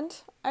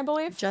Roiland, I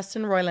believe.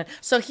 Justin Roiland.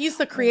 So he's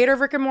the creator of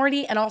Rick and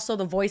Morty and also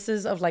the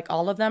voices of like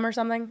all of them or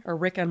something? Or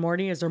Rick and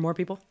Morty? Is there more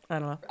people? I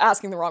don't know.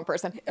 Asking the wrong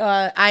person.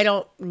 I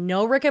don't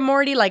know Rick and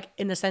Morty, like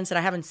in the sense that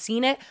I haven't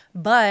seen it,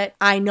 but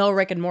I know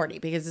Rick and Morty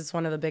because it's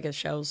one of the biggest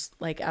shows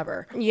like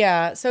ever.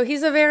 Yeah, so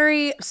he's a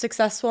very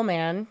successful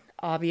man.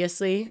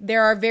 Obviously,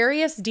 there are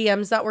various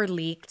DMs that were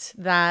leaked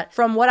that,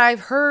 from what I've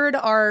heard,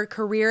 are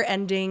career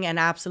ending and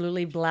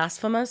absolutely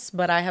blasphemous,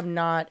 but I have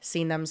not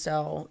seen them.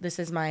 So this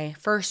is my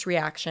first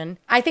reaction.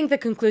 I think the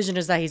conclusion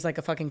is that he's like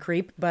a fucking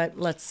creep, but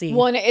let's see.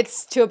 One,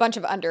 it's to a bunch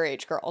of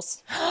underage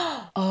girls.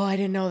 Oh, I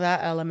didn't know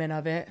that element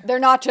of it. They're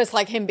not just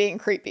like him being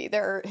creepy.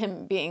 They're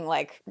him being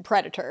like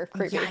predator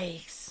creepy.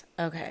 Yikes.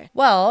 Okay.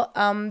 Well,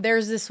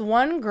 there's this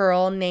one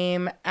girl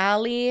named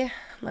Allie.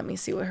 Let me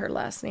see what her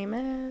last name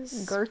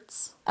is.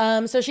 Gertz.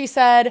 So she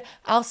said,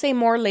 I'll say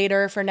more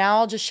later. For now,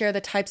 I'll just share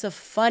the types of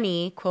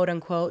funny, quote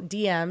unquote,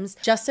 DMs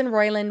Justin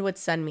Roiland would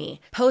send me.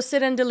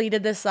 Posted and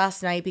deleted this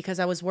last night because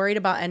I was worried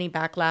about any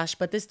backlash,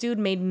 but this dude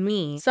made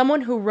me,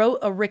 someone who wrote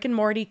a Rick and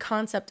Morty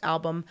concept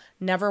album,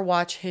 never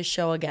watch his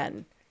show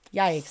again.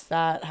 Yikes,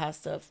 that has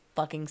to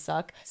fucking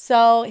suck.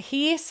 So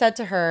he said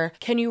to her,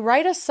 can you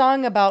write a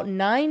song about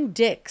 9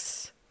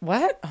 dicks?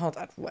 What? Hold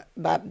on. What?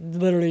 That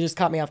literally just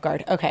caught me off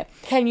guard. Okay.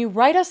 Can you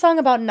write a song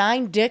about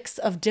 9 dicks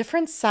of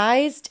different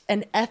sized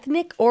and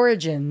ethnic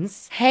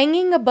origins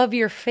hanging above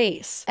your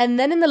face? And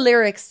then in the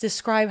lyrics,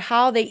 describe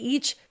how they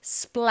each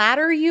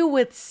splatter you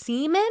with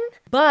semen?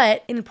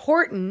 But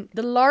important,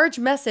 the large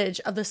message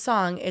of the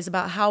song is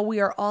about how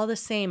we are all the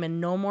same and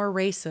no more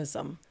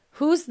racism.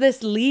 Who's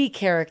this Lee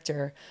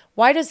character?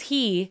 Why does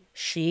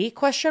she,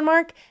 question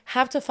mark,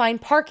 have to find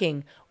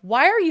parking?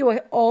 Why are you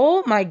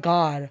oh my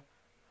God.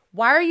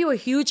 Why are you a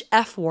huge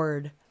F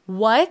word?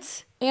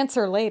 What?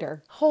 Answer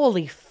later.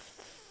 Holy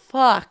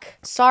fuck.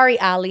 Sorry,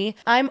 Allie.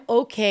 I'm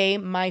okay.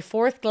 My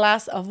 4th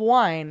glass of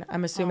wine.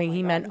 I'm assuming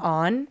he meant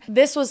on.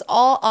 This was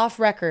all off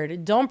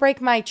record. Don't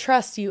break my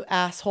trust, you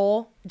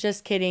asshole.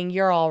 Just kidding.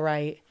 You're all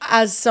right.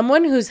 As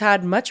someone who's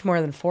had much more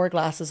than 4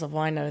 glasses of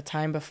wine at a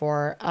time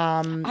before,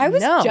 I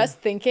was just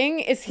thinking,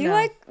 is he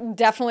like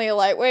definitely a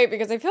lightweight?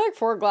 Because I feel like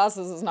 4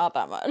 glasses is not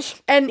that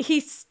much. And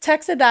he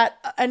texted that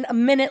a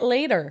minute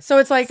later. So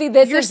it's like, see,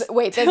 this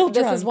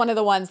is one of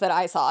the ones that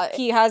I saw.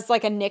 He has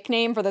like a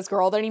nickname for this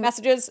girl that he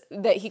messages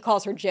that he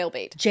calls her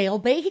Jailbait.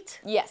 Jailbait?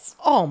 Yes.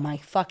 Oh my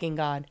fucking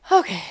God.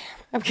 Okay.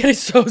 I'm getting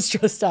so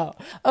stressed out.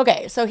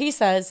 Okay, so he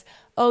says,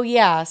 oh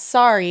yeah,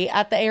 sorry,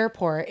 at the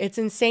airport. It's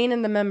insane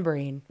in the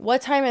membrane.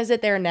 What time is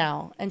it there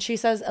now? And she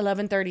says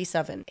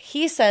 11:37.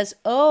 He says,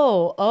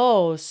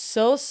 oh,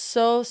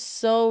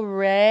 so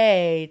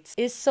rate.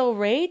 Is so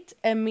rate?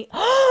 And me,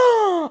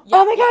 oh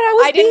my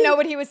God, I didn't know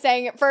what he was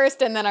saying at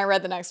first. And then I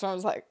read the next one. I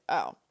was like,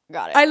 oh.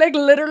 Got it. I like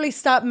literally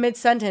stopped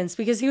mid-sentence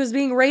because he was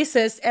being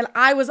racist and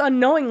I was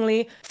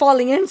unknowingly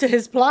falling into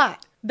his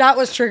plot. That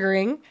was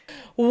triggering.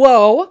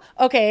 Whoa.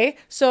 Okay.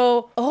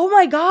 So, oh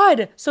my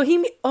God.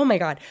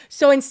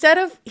 So instead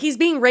of, he's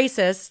being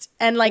racist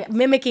and like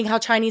mimicking how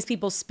Chinese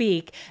people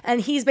speak,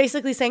 and he's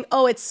basically saying,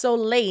 oh, it's so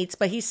late,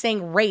 but he's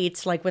saying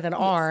rate like with an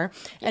R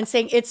and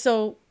saying it's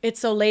so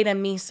late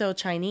and me so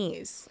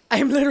Chinese.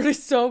 I'm literally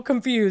so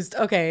confused.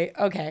 Okay.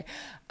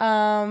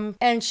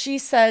 And she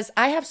says,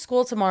 I have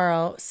school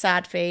tomorrow,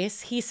 sad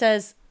face. He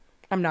says,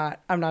 I'm not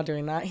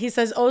doing that. He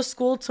says, oh,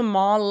 school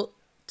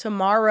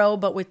tomorrow,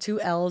 but with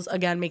 2 L's,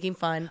 again, making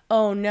fun.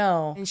 Oh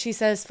no. And she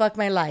says, fuck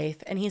my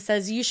life. And he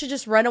says, you should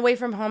just run away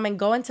from home and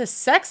go into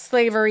sex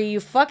slavery, you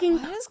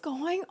fucking... What is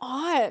going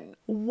on?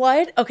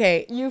 What?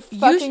 Okay. You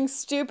fucking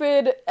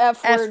stupid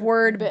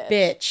F-word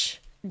bitch.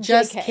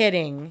 Just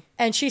kidding.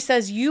 And she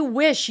says, you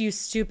wish, you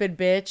stupid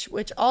bitch.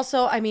 Which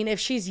also, I mean, if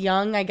she's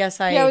young, I guess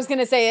I... Yeah, I was going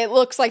to say, it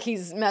looks like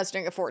he's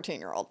messaging a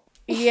 14-year-old.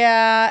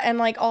 Yeah, and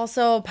like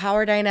also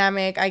power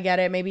dynamic, I get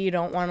it. Maybe you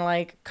don't want to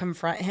like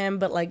confront him,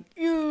 but like,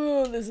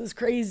 ew, this is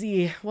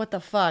crazy. What the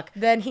fuck?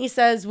 Then he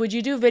says, would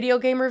you do video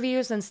game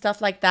reviews and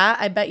stuff like that?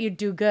 I bet you'd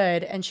do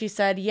good. And she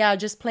said, yeah,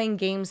 just playing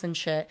games and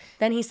shit.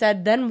 Then he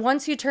said, then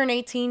once you turn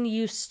 18,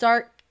 you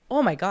start.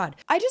 Oh my God.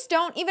 I just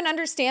don't even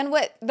understand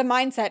what the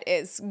mindset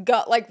is.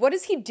 Like, what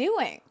is he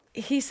doing?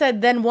 He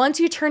said, then once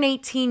you turn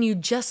 18, you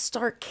just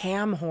start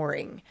cam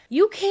whoring.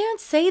 You can't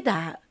say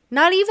that.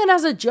 Not even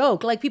as a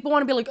joke. Like, people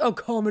want to be like, oh,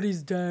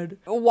 comedy's dead.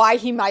 Why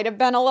he might have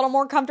been a little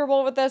more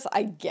comfortable with this,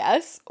 I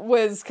guess,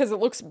 was because it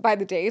looks by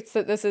the dates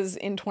that this is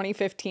in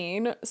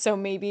 2015. So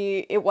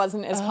maybe it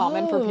wasn't as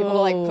common for people to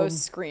like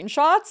post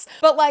screenshots.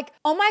 But like,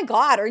 oh my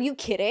God, are you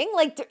kidding?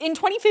 Like in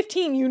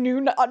 2015, you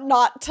knew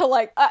not to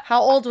like. How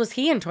old was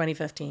he in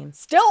 2015?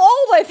 Still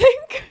old, I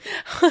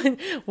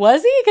think.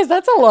 Was he? Because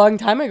that's a long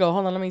time ago.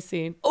 Hold on, let me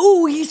see.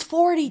 Oh, he's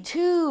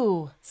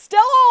 42. Still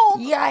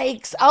old.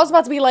 Yikes. I was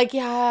about to be like,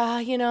 yeah,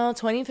 you know,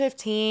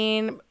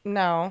 2015.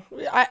 No,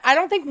 I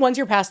don't think once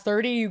you're past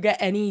 30, you get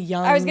any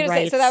young I was going to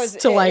say, so that was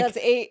that's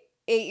eight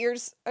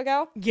years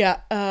ago.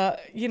 Yeah.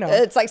 You know,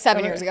 it's like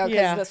 7 years ago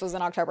because this was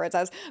in October, it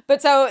says.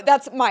 But so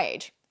that's my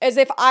age. As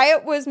if I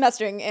was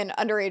messaging an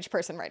underage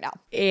person right now.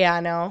 Yeah,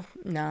 no,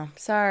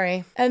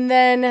 sorry. And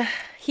then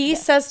he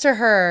says to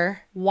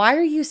her, why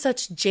are you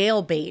such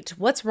jailbait?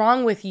 What's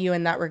wrong with you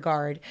in that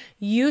regard?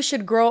 You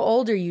should grow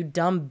older, you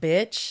dumb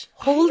bitch.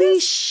 Holy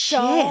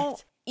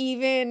shit.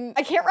 I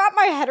can't wrap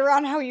my head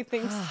around how he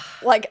thinks,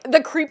 like,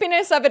 the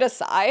creepiness of it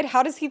aside,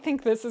 how does he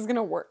think this is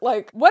gonna work?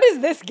 Like, what is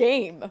this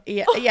game?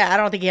 Yeah, I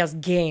don't think he has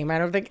game. I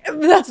don't think,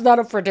 that's not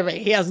up for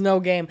debate. He has no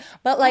game.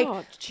 But like,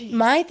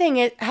 my thing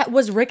is,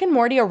 was Rick and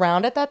Morty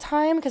around at that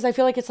time? Because I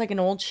feel like it's like an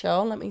old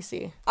show. Let me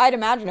see. I'd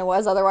imagine it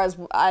was. Otherwise,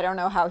 I don't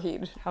know how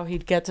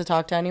he'd get to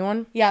talk to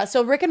anyone. Yeah,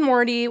 so Rick and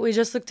Morty, we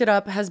just looked it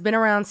up, has been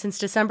around since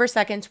December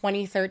 2nd,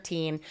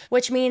 2013,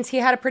 which means he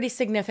had a pretty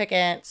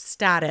significant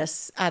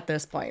status at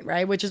this point,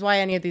 right? Which is why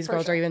any of these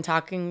girls are even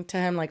talking to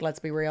him. Like, let's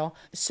be real.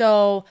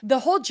 So the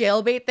whole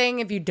jailbait thing,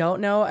 if you don't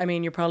know, I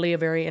mean, you're probably a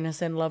very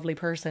innocent, lovely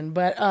person,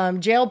 but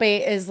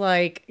jailbait is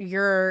like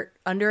you're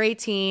under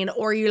 18,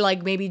 or you're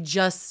like maybe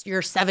just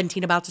you're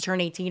 17 about to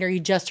turn 18, or you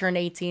just turned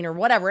 18 or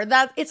whatever.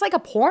 That it's like a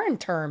porn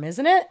term,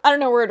 isn't it? I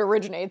don't know where it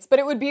originates, but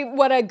it would be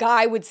what a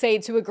guy would say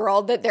to a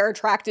girl that they're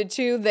attracted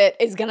to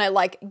that is gonna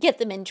like get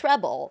them in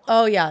trouble.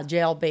 Oh yeah,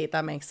 jailbait,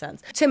 that makes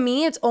sense. To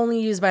me, it's only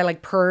used by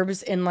like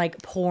pervs in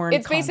like porn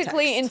It's context.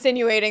 Basically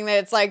insinuating that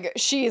it's like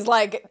she's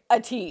like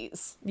a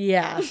tease.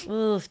 Yeah.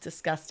 Oof,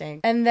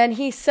 disgusting. And then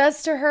he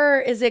says to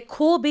her, is it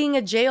cool being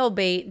a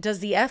jailbait? Does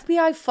the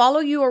FBI follow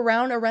you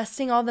around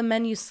arresting all the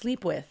men you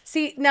sleep with?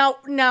 See, now,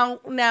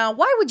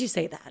 why would you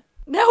say that?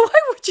 Now,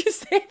 why would you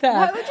say that?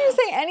 Why would you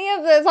say any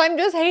of this? I'm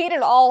just hate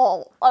it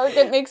all. Like,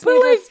 it makes me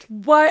like, just...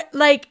 What?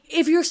 Like,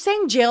 if you're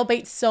saying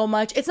jailbait so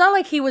much, it's not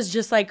like he was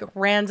just like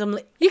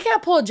randomly... You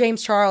can't pull a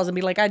James Charles and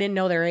be like, I didn't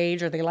know their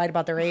age, or they lied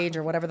about their age,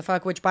 or whatever the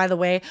fuck, which, by the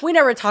way, we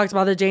never talked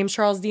about the James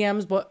Charles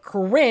DMs, but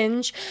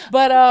cringe.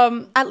 But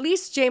at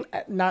least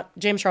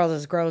James Charles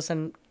is gross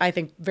and I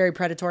think very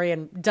predatory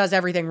and does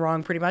everything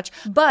wrong pretty much.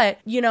 But,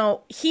 you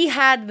know, he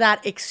had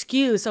that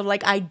excuse of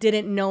like, I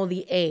didn't know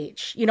the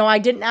age. You know, I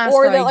didn't ask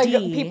for ID.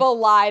 Like, people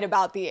lied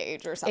about the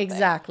age or something.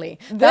 Exactly.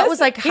 That was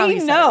like how he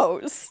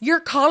knows. You're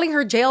calling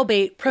her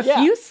jailbait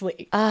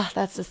profusely.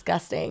 That's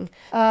disgusting.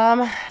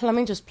 Let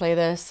me just play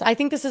this. I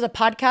think this is a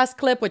podcast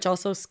clip, which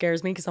also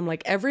scares me because I'm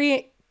like,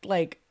 every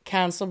like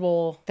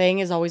cancelable thing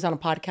is always on a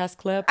podcast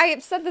clip. I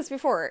have said this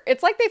before.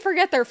 It's like they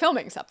forget they're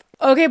filming something.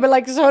 Okay, but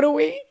like, so do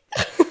we.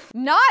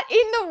 Not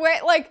in the way,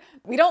 like,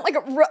 we don't like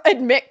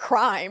admit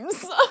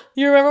crimes.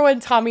 You remember when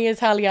Tommy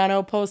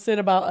Italiano posted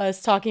about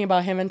us talking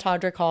about him and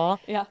Todrick Hall?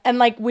 Yeah. And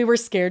like, we were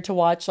scared to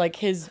watch like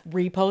his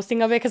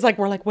reposting of it because like,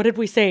 we're like, what did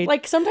we say?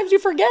 Like, sometimes you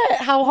forget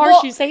how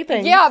harsh you say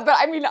things. Yeah, but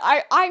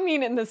I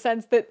mean in the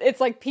sense that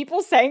it's like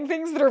people saying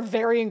things that are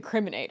very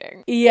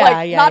incriminating.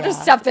 Yeah, not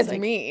just stuff that's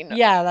like, mean.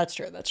 Yeah, that's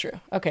true.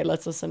 Okay,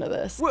 let's listen to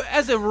this.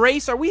 As a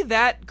race, are we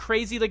that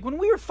crazy? Like when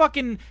we were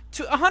fucking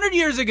 100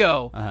 years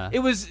ago, it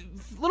was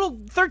little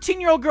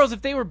 13-year-old girls,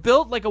 if they were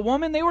built like a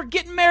woman, they were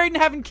getting married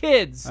and having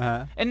kids.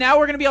 And now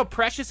we're going to be all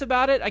precious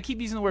about it. I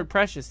keep using the word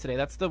precious today.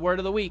 That's the word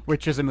of the week.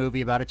 Which is a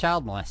movie about a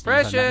child molesting.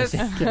 Precious.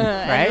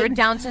 Right? You're a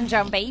Down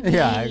syndrome baby.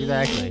 Yeah,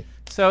 exactly.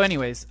 So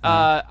anyways,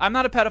 I'm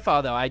not a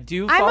pedophile though. I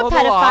do follow I'm a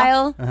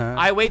pedophile. the law.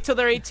 I wait till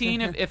they're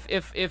 18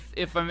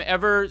 if I'm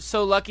ever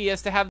so lucky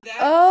as to have that.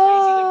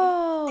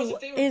 Oh,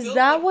 is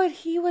that what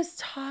he was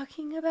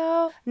talking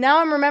about? Now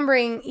I'm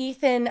remembering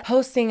Ethan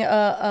posting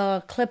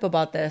a clip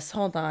about this.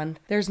 Hold on.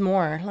 There's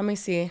more. Let me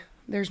see.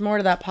 There's more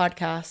to that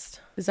podcast.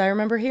 Because I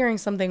remember hearing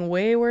something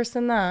way worse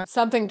than that.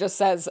 Something just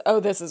says, oh,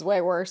 this is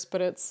way worse,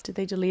 but it's... Did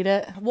they delete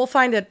it? We'll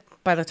find it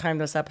by the time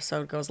this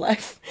episode goes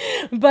live.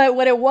 But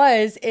what it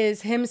was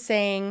is him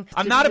saying,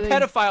 I'm not a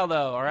pedophile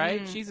though, all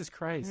right? Jesus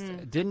Christ.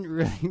 Didn't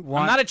really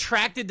want... I'm not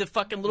attracted to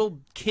fucking little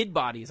kid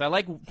bodies. I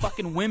like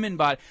fucking women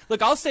body.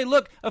 Look, I'll say,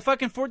 look, a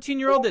fucking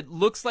 14-year-old that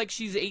looks like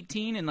she's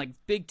 18 and like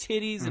big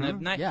titties and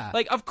a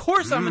like, of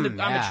course I'm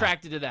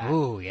attracted to that.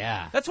 Ooh,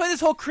 yeah. That's why this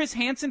whole Chris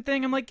Hansen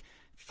thing, I'm like,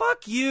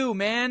 fuck you,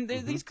 man.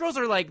 These girls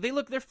are like,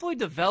 they're fully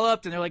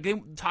developed and they're like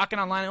talking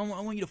online. I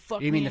want you to fuck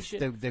me. You mean and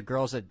shit. the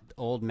girls that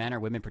old men or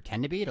women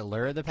pretend to be to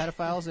lure the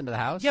pedophiles into the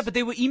house? Yeah, but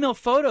they would email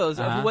photos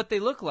of what they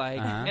look like,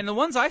 and the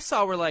ones I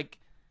saw were like,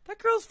 that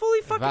girl's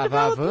fully fucking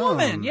developed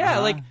woman. Yeah,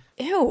 like,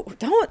 ew,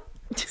 don't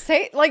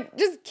say, like,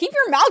 just keep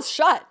your mouth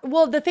shut.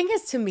 well, the thing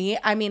is, to me,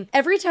 I mean,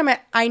 every time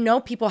I know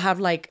people have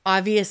like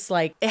obvious,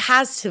 like, it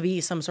has to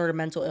be some sort of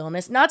mental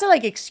illness, not to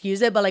like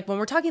excuse it, but like when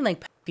we're talking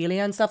like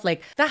pedophilia and stuff,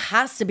 like that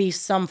has to be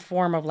some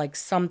form of like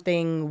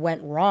something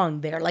went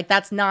wrong there. Like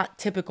that's not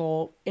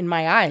typical in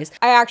my eyes.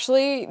 I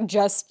actually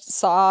just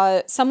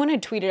saw someone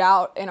had tweeted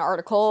out an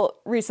article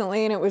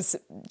recently, and it was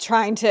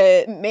trying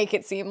to make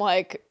it seem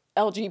like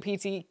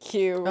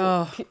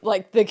LGBTQ,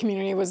 like the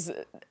community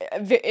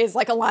is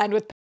like aligned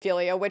with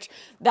pedophilia, which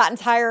that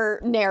entire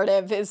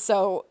narrative is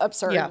so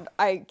absurd. Yeah.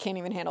 I can't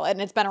even handle it.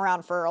 And it's been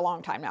around for a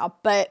long time now.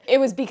 But it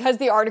was because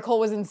the article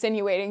was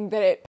insinuating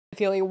that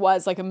pedophilia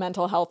was like a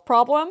mental health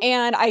problem.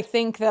 And I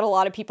think that a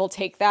lot of people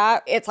take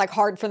that. It's like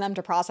hard for them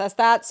to process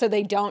that. So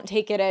they don't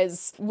take it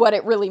as what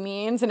it really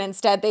means. And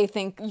instead they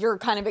think you're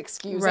kind of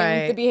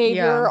excusing the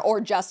behavior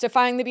or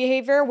justifying the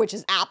behavior, which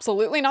is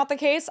absolutely not the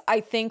case. I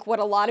think what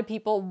a lot of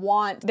people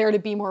want there to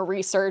be more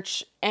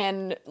research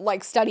and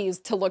like studies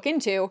to look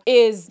into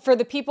is for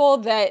the people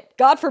that,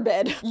 God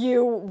forbid,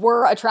 you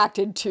were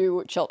attracted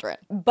to children,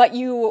 but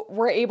you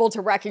were able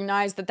to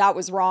recognize that that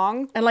was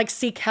wrong. And like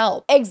seek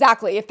help.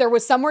 Exactly. If there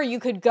was somewhere you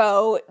could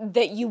go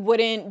that you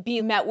wouldn't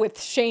be met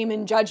with shame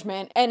and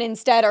judgment, and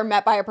instead are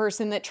met by a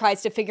person that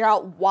tries to figure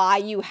out why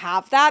you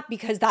have that,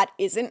 because that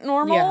isn't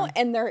normal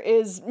and there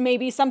is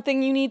maybe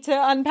something you need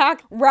to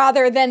unpack,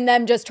 rather than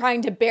them just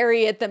trying to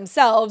bury it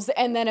themselves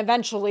and then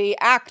eventually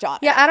act on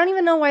it. Yeah, I don't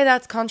even know why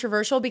that's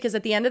controversial, because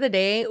at the end of the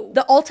day,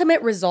 the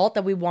ultimate result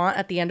that we want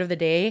at the end of the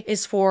day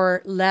is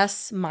for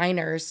less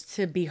minors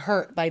to be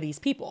hurt by these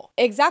people.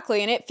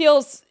 Exactly. And it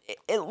feels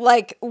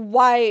like,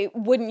 why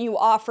wouldn't you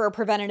offer a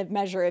preventative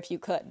measure if you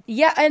could?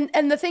 Yeah,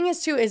 and the thing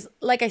is too is,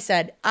 like I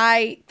said,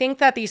 I think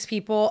that these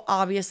people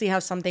obviously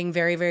have something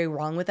very, very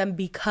wrong with them,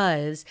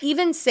 because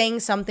even saying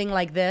something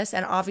like this,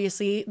 and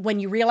obviously when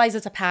you realize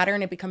it's a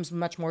pattern, it becomes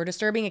much more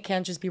disturbing. It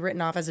can't just be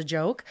written off as a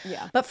joke.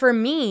 Yeah. But for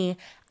me,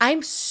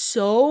 I'm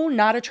so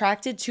not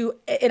attracted to,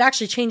 it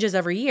actually changes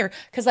every year,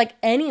 because like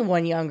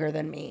anyone younger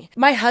than me.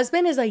 My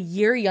husband is a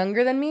year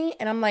younger than me,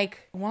 and I'm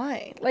like,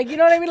 why? Like, you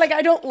know what I mean? Like,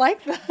 I don't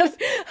like that.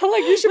 I'm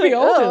like, you should be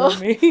older than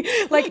me.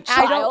 Like,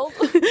 Child.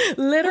 I don't,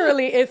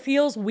 literally, it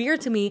feels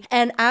weird to me.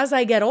 And as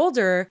I get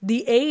older,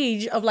 the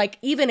age of like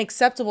even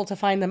acceptable to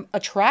find them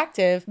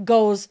attractive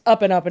goes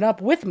up and up and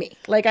up with me.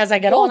 Like as I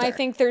get older. And I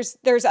think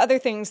there's other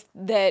things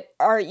that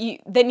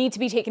that need to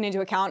be taken into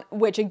account,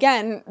 which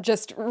again,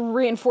 just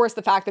reinforce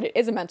the fact that it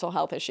is a mental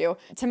health issue.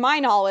 To my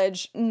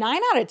knowledge,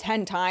 9 out of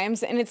 10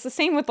 times, and it's the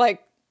same with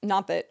like,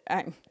 not that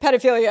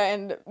pedophilia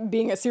and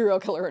being a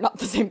serial killer are not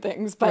the same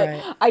things, but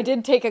I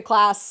did take a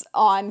class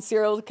on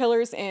serial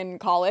killers in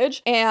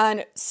college,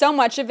 and so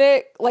much of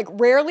it, like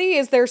rarely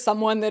is there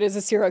someone that is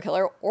a serial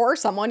killer, or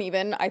someone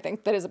even, I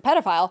think, that is a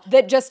pedophile,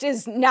 that just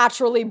is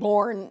naturally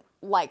born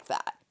like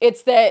that.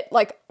 It's that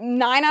like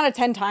 9 out of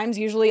 10 times,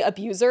 usually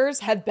abusers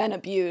have been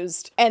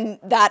abused, and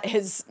that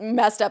has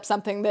messed up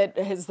something that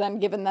has then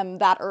given them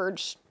that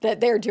urge that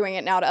they're doing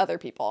it now to other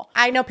people.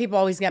 I know people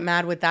always get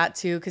mad with that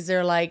too, because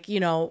they're like, you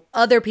know,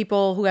 other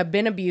people who have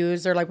been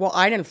abused, they're like, well,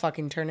 I didn't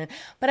fucking turn it.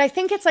 But I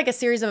think it's like a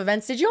series of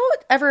events. Did you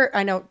ever,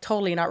 I know,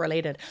 totally not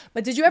related,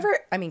 but did you ever,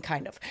 I mean,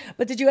 kind of,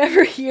 but did you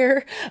ever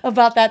hear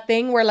about that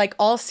thing where like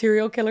all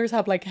serial killers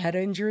have like head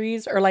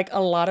injuries, or like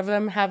a lot of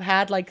them have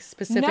had like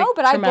specific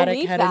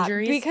traumatic head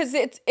injuries? Because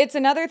it's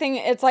another thing.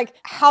 It's like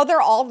how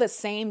they're all the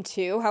same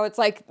too. How it's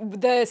like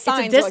the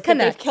signs are like that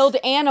they've killed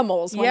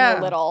animals when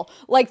they're little.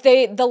 Like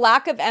the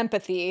lack of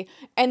empathy.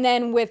 And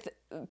then with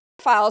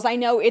files, I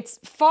know it's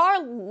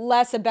far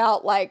less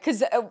about like,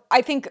 because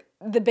I think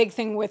the big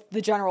thing with the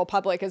general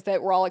public is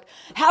that we're all like,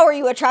 how are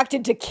you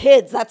attracted to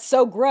kids? That's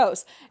so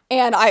gross.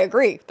 And I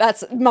agree.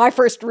 That's my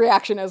first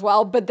reaction as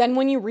well. But then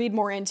when you read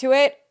more into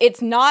it,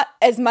 it's not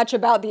as much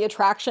about the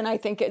attraction, I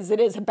think, as it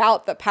is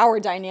about the power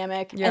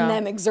dynamic and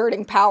them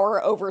exerting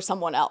power over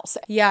someone else.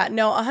 Yeah,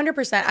 no,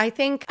 100%. I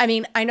think, I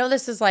mean, I know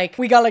this is like,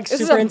 we got like this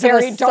super is into a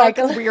very the dark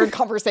and weird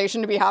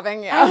conversation to be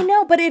having. Yeah. I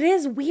know, but it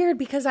is weird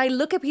because I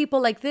look at people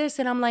like this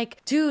and I'm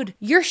like, dude,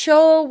 your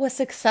show was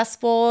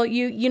successful.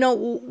 You know,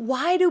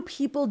 why do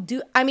people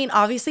do? I mean,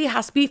 obviously it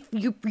has to be,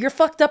 you're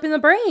fucked up in the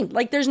brain.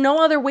 Like there's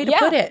no other way to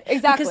put it.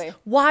 Exactly. Because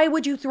why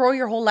would you throw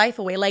your whole life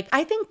away? Like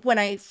I think when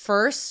I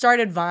first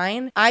started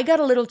Vine, I got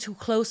a little too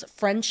close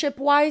friendship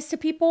wise to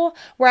people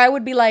where I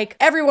would be like,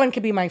 everyone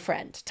could be my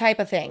friend type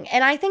of thing.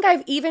 And I think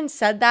I've even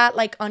said that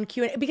like on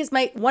Q&A because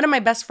one of my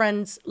best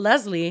friends,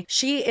 Leslie,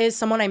 she is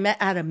someone I met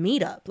at a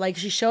meetup. Like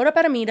she showed up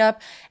at a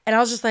meetup and I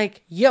was just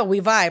like, yo, we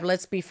vibe,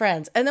 let's be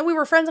friends. And then we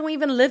were friends and we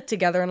even lived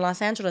together in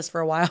Los Angeles for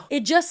a while.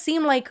 It just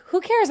seemed like,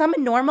 who cares? I'm a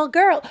normal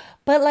girl.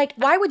 But like,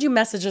 why would you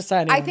message us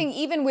anyone? I think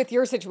even with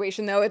your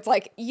situation though, it's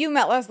like you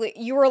met Leslie,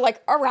 you were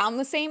like around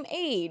the same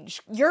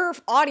age. Your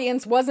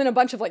audience wasn't a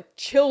bunch of like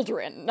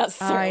children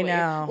necessarily. I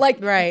know.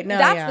 Like, right. No,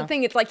 that's the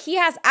thing. It's like he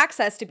has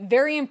access to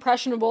very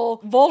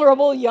impressionable,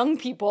 vulnerable young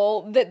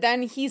people that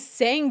then he's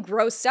saying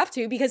gross stuff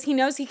to because he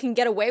knows he can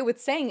get away with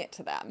saying it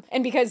to them.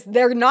 And because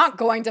they're not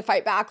going to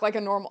fight back like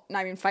a normal,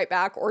 not even fight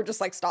back or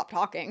just like stop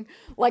talking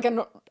like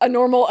a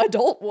normal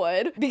adult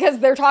would because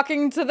they're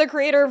talking to the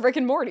creator of Rick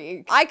and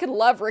Morty. I could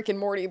love Rick and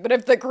Morty, but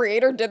if the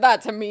creator did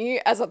that to me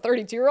as a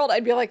 32-year-old,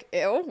 I'd be like,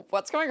 ew,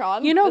 what's going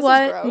on? You know This is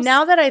what? gross.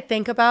 Now that I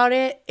think about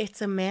it,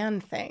 it's a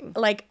man thing.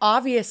 Like,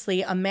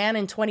 obviously, a man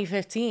in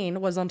 2015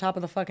 was on top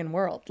of the fucking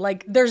world.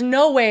 Like, there's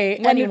no way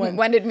anyone...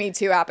 When did Me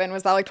Too happen?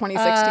 Was that like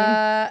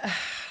 2016?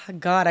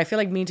 God, I feel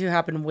like Me Too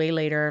happened way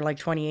later, like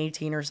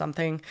 2018 or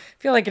something.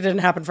 I feel like it didn't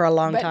happen for a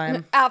long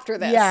time. After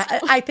this. Yeah,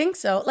 I think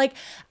so. Like,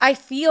 I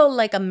feel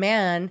like a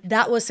man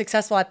that was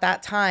successful at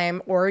that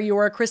time, or you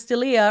were a Chris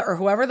D'Elia, or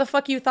whoever the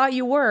fuck you thought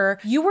you were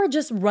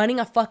just running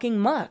a fucking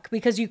muck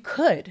because you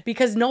could,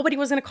 because nobody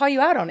was gonna call you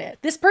out on it.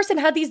 This person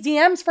had these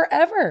DMs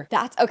forever.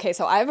 That's okay.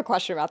 So I have a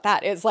question about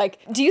that. Is like,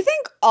 do you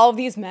think all of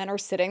these men are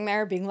sitting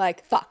there being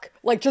like, fuck,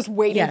 like just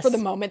waiting for the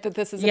moment that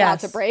this is about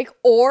to break?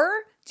 Or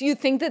do you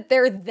think that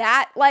they're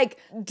that like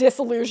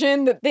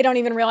disillusioned that they don't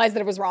even realize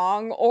that it was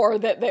wrong or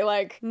that they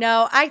like...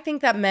 No, I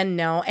think that men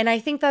know. And I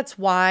think that's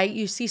why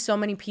you see so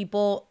many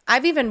people.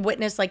 I've even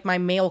witnessed like my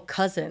male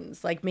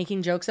cousins like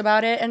making jokes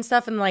about it and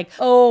stuff and like,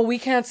 oh, we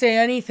can't say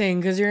anything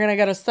because you're going to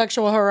get a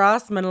sexual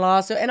harassment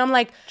lawsuit. And I'm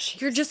like,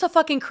 you're just a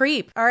fucking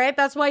creep. All right.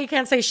 That's why you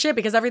can't say shit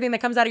because everything that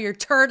comes out of your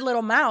turd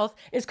little mouth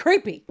is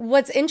creepy.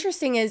 What's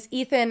interesting is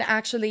Ethan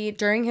actually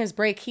during his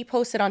break, he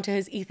posted onto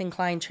his Ethan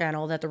Klein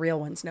channel that the real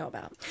ones know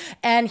about.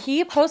 And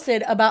he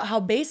posted about how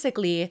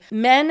basically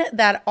men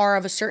that are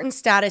of a certain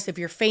status, if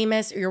you're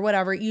famous or you're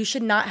whatever, you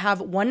should not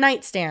have one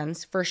night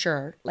stands for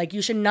sure. Like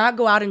you should not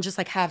go out and just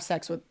like have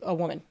sex with a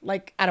woman,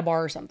 like at a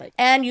bar or something.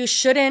 And you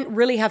shouldn't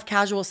really have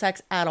casual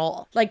sex at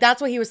all. Like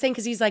that's what he was saying.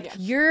 Cause he's like,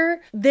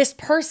 you're this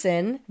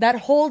person that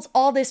holds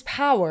all this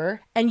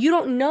power and you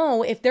don't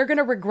know if they're going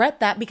to regret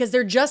that because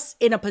they're just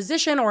in a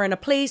position or in a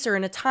place or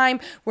in a time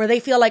where they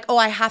feel like, oh,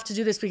 I have to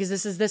do this because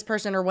this is this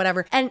person or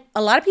whatever. And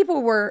a lot of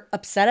people were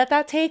upset at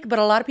that take,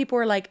 but a lot of people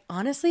were like,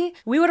 honestly,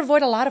 we would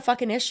avoid a lot of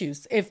fucking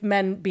issues if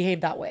men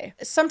behaved that way.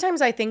 Sometimes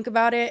I think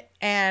about it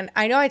and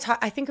I know I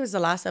think it was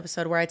the last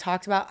episode where I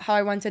talked about how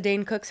I went to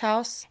Dane Cook's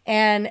house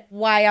and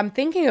why I'm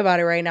thinking about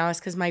it right now is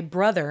because my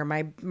brother,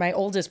 my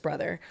oldest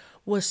brother,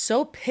 was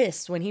so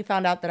pissed when he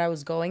found out that I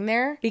was going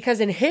there because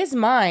in his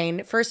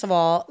mind, first of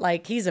all,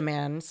 like he's a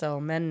man, so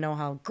men know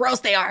how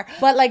gross they are.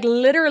 But like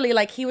literally,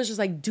 like he was just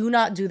like, do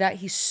not do that.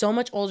 He's so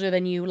much older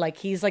than you. Like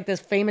he's like this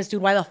famous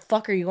dude. Why the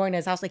fuck are you going to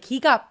his house? Like he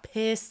got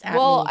pissed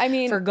at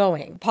me for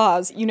going.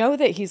 Pause. You know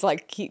that he's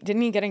like,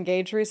 didn't he get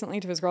engaged recently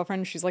to his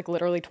girlfriend? She's like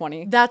literally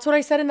 20. That's what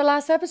I said in the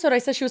last episode. I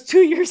said she was 2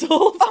 years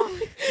old,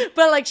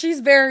 but like she's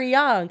very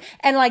young.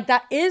 And like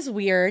that is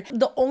weird.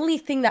 The only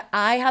thing that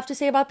I have to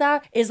say about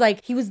that is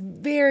like he was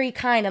very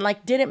kind and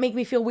like didn't make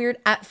me feel weird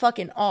at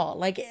fucking all.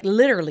 Like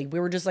literally we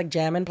were just like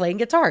jamming, playing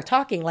guitar,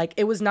 talking. Like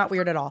it was not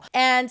weird at all.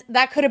 And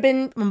that could have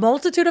been a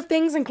multitude of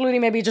things,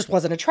 including maybe he just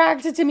wasn't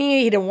attracted to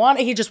me. He didn't want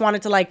it. He just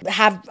wanted to like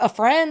have a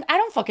friend. I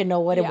don't fucking know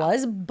what it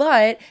was,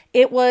 but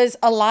it was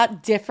a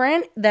lot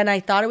different than I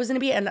thought it was going to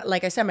be. And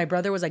like I said, my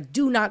brother was like,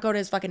 do not go to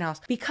his fucking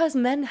house because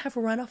men have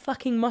run a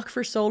fucking muck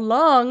for so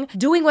long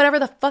doing whatever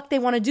the fuck they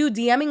want to do,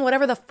 DMing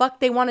whatever the fuck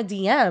they want to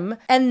DM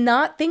and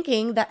not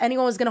thinking that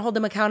anyone was going to hold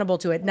them accountable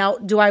to it. Now,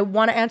 do I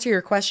want to answer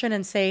your question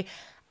and say,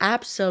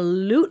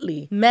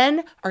 absolutely.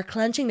 Men are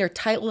clenching their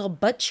tight little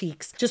butt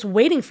cheeks, just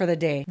waiting for the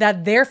day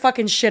that their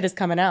fucking shit is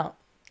coming out.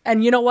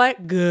 And you know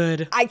what?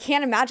 Good. I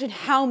can't imagine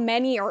how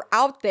many are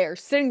out there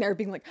sitting there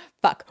being like,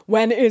 fuck,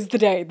 when is the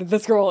day that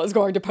this girl is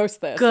going to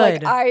post this?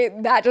 Good. Like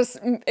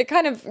it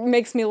kind of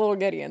makes me a little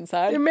giddy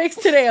inside. It makes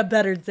today a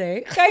better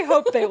day. I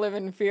hope they live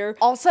in fear.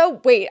 Also,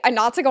 wait,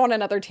 not to go on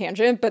another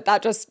tangent, but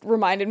that just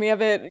reminded me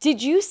of it.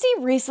 Did you see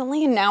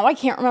recently, and now I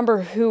can't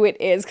remember who it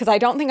is, because I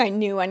don't think I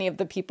knew any of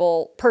the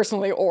people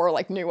personally or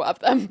like knew of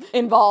them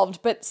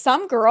involved, but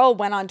some girl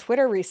went on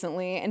Twitter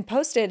recently and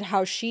posted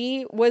how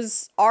she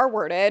was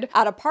R-worded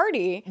at a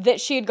party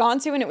that she had gone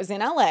to and it was in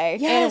LA.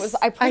 Yes, and it was,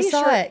 I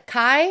saw it.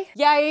 Kai?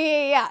 Yeah.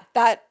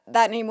 That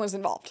that name was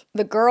involved.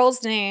 The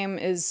girl's name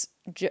is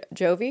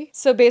Jovi.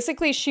 So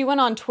basically she went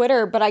on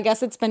Twitter, but I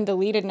guess it's been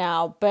deleted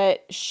now,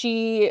 but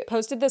she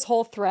posted this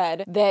whole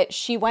thread that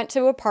she went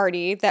to a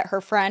party that her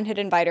friend had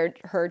invited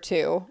her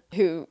to,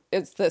 who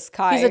is this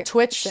Kai. He's a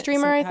Twitch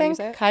streamer, I think.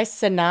 Kai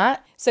Cenat.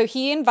 So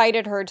he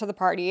invited her to the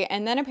party,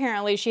 and then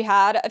apparently she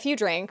had a few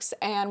drinks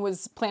and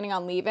was planning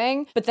on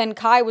leaving. But then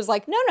Kai was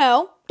like,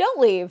 no, don't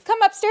leave. Come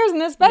upstairs in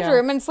this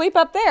bedroom and sleep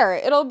up there.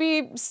 It'll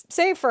be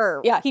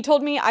safer. Yeah, he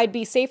told me I'd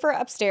be safer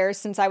upstairs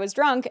since I was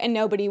drunk and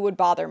nobody would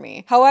bother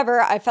me.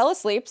 However, I fell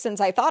asleep since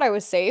I thought I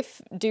was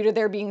safe due to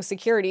there being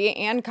security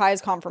and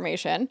Kai's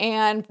confirmation.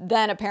 And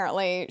then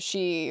apparently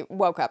she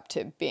woke up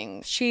to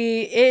being...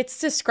 It's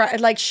described,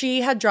 like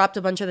she had dropped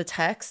a bunch of the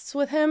texts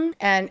with him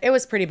and it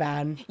was pretty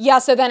bad. Yeah,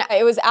 so then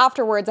it was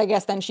afterwards, I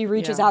guess, then she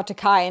reaches out to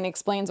Kai and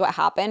explains what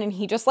happened, and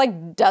he just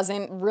like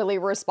doesn't really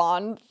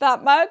respond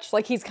that much.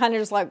 Like he's kind of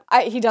just like,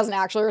 he doesn't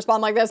actually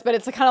respond like this, but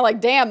it's kind of like,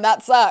 damn,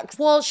 that sucks.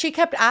 Well, she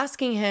kept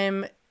asking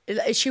him,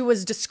 she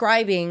was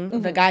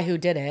describing the guy who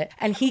did it,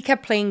 and he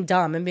kept playing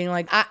dumb and being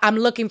like, I'm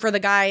looking for the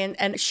guy,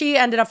 and she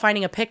ended up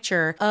finding a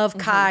picture of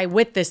Kai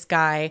with this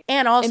guy,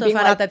 and also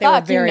found out that they were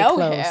very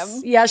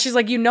close. Yeah, she's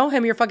like, you know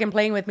him, you're fucking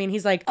playing with me, and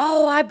he's like,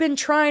 oh, I've been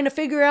trying to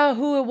figure out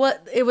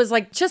it was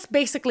like just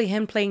basically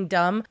him playing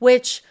dumb,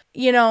 which,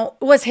 you know,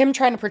 was him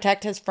trying to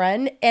protect his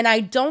friend. And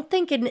I don't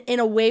think in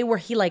a way where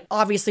he like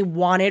obviously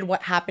wanted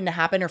what happened to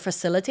happen or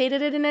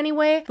facilitated it in any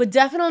way, but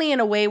definitely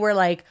in a way where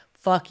like,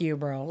 fuck you,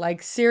 bro.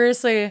 Like,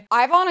 seriously.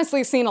 I've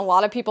honestly seen a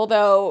lot of people,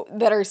 though,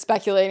 that are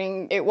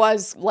speculating it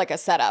was like a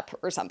setup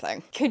or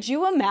something. Could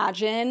you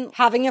imagine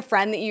having a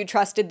friend that you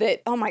trusted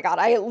that, oh my God,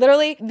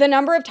 the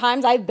number of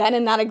times I've been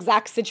in that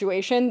exact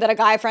situation that a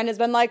guy friend has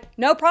been like,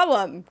 no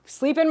problem,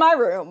 sleep in my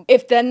room.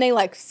 If then they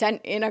like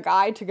sent in a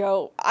guy to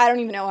go, I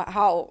don't even know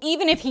how,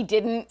 even if he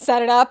didn't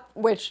set it up,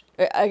 which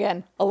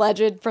again,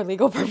 alleged for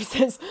legal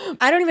purposes.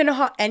 I don't even know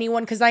how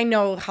anyone, because I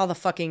know how the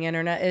fucking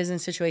internet is in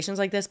situations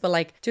like this, but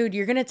like, dude,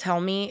 you're gonna tell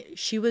me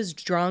she was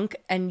drunk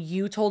and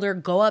you told her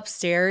go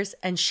upstairs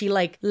and she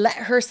like let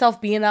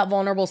herself be in that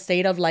vulnerable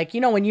state of like, you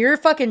know, when you're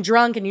fucking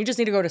drunk and you just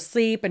need to go to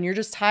sleep and you're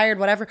just tired,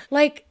 whatever.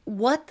 Like,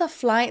 what the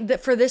flying,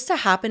 that for this to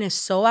happen is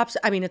so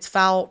I mean, it's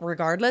foul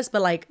regardless,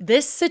 but like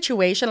this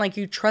situation, like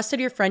you trusted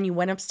your friend, you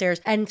went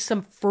upstairs and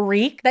some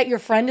freak that your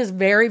friend is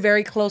very,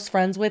 very close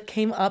friends with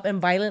came up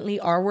and violently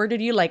R-worded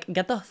you, like,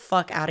 get the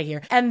fuck out of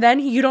here. And then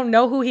you don't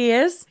know who he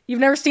is? You've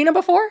never seen him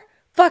before?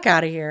 Fuck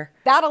out of here.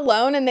 That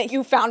alone, and that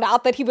you found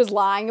out that he was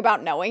lying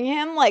about knowing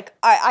him, like,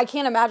 I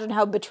can't imagine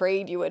how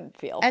betrayed you would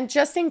feel. And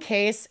just in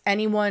case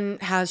anyone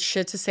has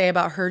shit to say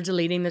about her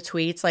deleting the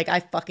tweets, like, I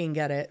fucking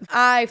get it.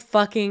 I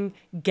fucking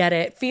get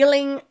it.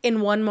 Feeling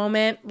in one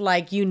moment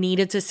like you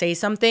needed to say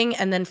something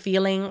and then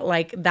feeling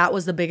like that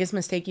was the biggest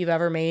mistake you've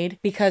ever made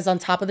because on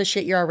top of the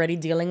shit you're already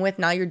dealing with,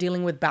 now you're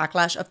dealing with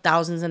backlash of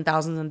thousands and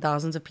thousands and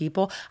thousands of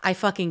people. I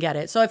fucking get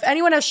it. So if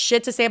anyone has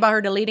shit to say about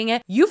her deleting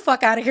it, you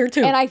fuck out of here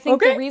too. And I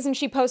think the reason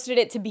she posted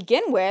it to begin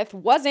with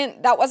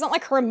wasn't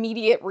like her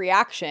immediate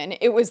reaction.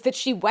 It was that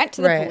she went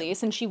to the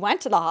police and she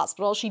went to the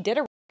hospital. She did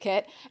a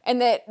kit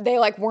and that they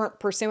like weren't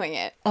pursuing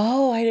it.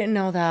 Oh, I didn't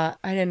know that.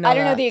 I don't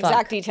know the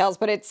exact details,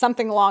 but it's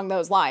something along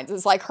those lines.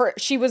 It's like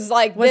she was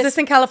like, was this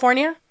in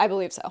California? I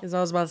believe so. As I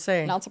was about to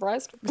say. Not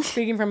surprised.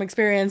 Speaking from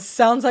experience,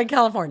 sounds like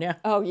California.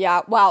 Oh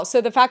yeah. Wow.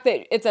 So the fact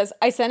that it says,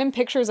 I sent him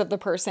pictures of the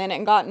person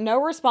and got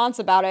no response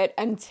about it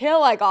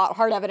until I got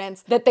hard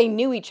evidence that they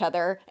knew each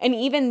other. And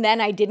even then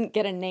I didn't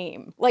get a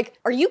name. Like,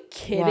 are you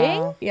kidding?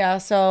 Wow. Yeah.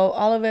 So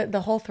all of it, the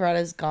whole thread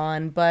is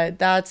gone, but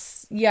that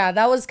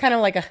was kind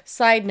of like a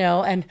side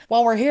note. And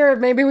while we're here,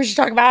 maybe we should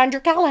talk about Andrew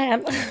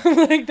Callahan.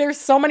 Like, there's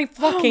so many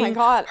fucking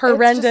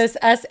horrendous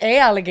SA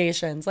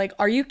allegations. Like,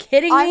 are you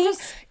kidding me?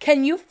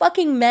 Can you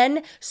fucking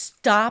men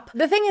stop?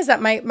 The thing is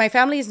that my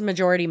family is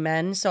majority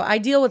men, so I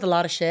deal with a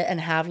lot of shit and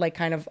have like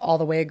kind of all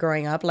the way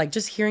growing up, like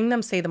just hearing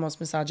them say the most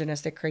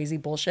misogynistic, crazy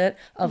bullshit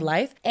of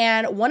life.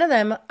 And one of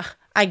them,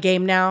 I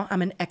game now.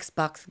 I'm an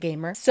Xbox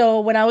gamer. So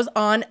when I was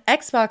on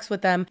Xbox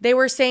with them, they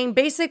were saying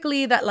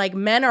basically that like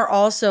men are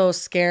also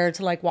scared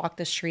to like walk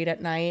the street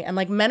at night. And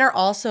like men are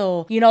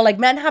also, you know, like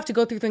men have to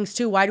go through things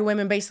too. Why do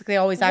women basically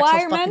always act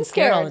so fucking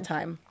scared all the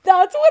time?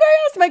 That's what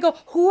I asked him. I go,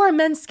 who are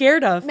men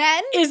scared of?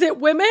 Men? Is it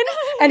women?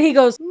 And he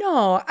goes,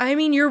 no, I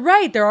mean, you're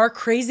right. There are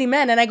crazy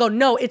men. And I go,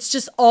 no, it's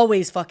just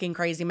always fucking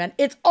crazy men.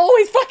 It's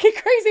always fucking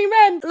crazy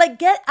men. Like,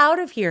 get out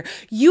of here.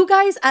 You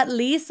guys, at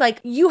least, like,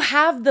 you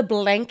have the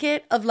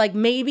blanket of like,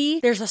 maybe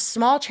there's a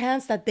small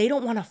chance that they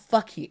don't want to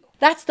fuck you.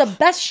 That's the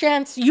best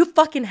chance you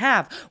fucking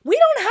have. We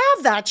don't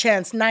have that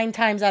chance 9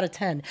 times out of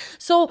 10.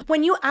 So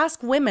when you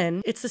ask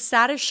women, it's the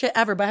saddest shit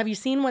ever. But have you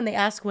seen when they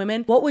ask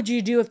women, what would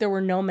you do if there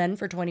were no men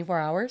for 24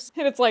 hours?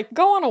 And it's like,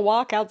 go on a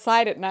walk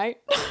outside at night.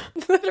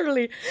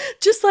 Literally.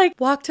 Just like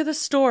walk to the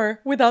store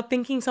without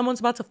thinking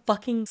someone's about to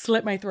fucking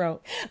slit my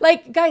throat.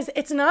 Like, guys,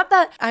 it's not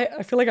that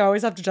I feel like I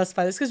always have to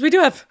justify this because we do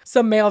have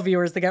some male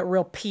viewers that get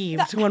real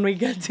peeved when we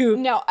get to.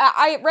 No,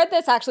 I read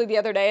this actually the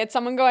other day. It's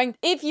someone going,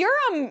 if you're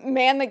a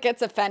man that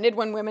gets offended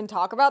offended when women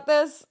talk about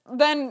this,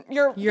 then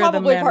you're the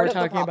probably man part we're of the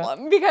talking about.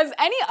 problem. Because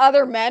any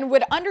other men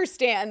would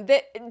understand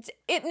that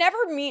it never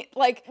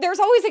like, there's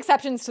always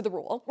exceptions to the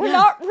rule. We're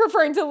not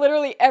referring to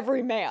literally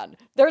every man.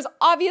 There's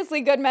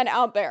obviously good men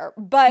out there,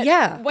 but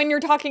when you're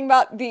talking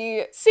about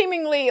the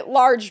seemingly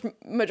large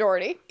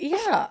majority.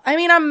 Yeah. I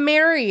mean, I'm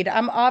married.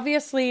 I'm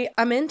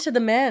into the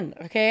men,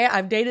 okay?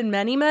 I've dated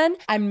many men.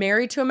 I'm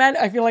married to a man.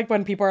 I feel like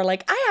when people are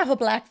like, I have a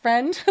black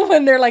friend,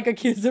 when they're like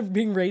accused of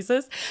being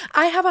racist,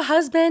 I have a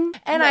husband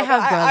and I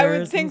have brothers. I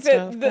would think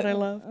that I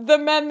love. The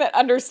men that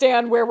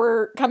understand where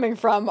we're coming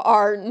from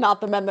are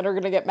not the men that are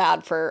going to get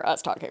mad for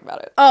us talking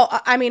about it. Oh,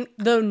 I mean,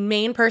 the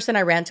main person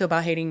I ran to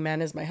about hating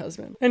men is my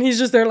husband. And he's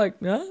just there like,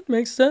 yeah, it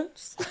makes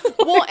sense.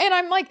 Well, and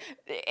I'm like,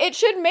 it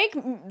should make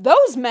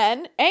those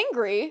men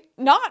angry,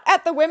 not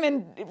at the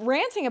women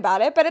ranting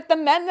about it, but at the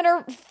men that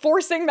are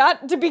forcing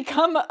that to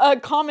become a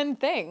common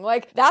thing.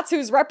 Like, that's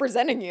who's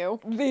representing you.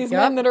 These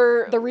men that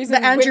are the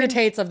reason. The Andrew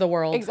Tates of the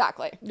world.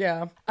 Exactly.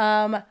 Yeah.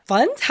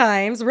 Fun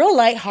times, real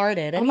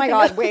lighthearted. Oh my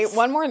God, wait,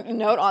 one more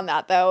note on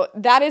that though.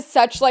 That is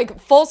such like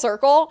full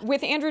circle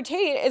with Andrew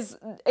Tate is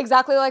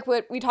exactly like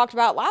what we talked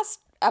about last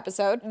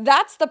episode.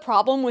 That's the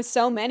problem with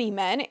so many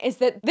men, is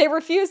that they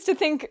refuse to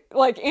think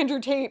like Andrew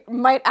Tate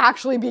might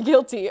actually be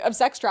guilty of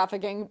sex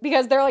trafficking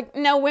because they're like,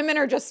 no, women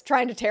are just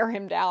trying to tear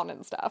him down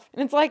and stuff.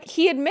 And it's like,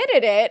 he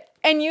admitted it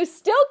and you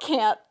still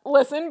can't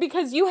listen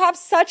because you have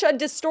such a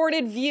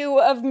distorted view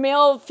of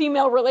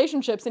male-female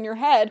relationships in your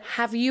head.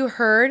 Have you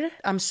heard,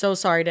 I'm so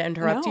sorry to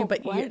interrupt you,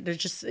 but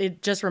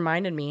it just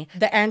reminded me,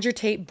 the Andrew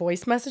Tate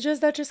voice messages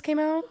that just came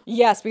out?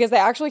 Yes, because they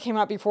actually came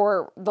out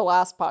before the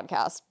last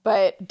podcast,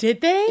 but...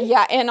 Did they?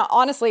 Yeah, and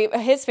honestly,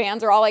 his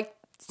fans are all like,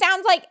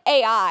 sounds like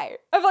AI.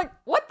 I'm like,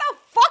 what the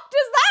fuck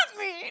does that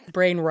mean?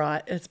 Brain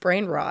rot. It's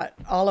brain rot.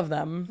 All of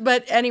them.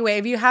 But anyway,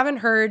 if you haven't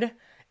heard...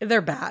 They're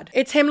bad.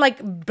 It's him like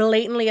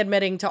blatantly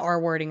admitting to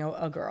R-wording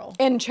a girl.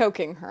 And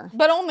choking her.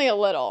 But only a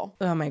little.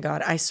 Oh my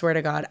God. I swear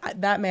to God.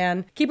 That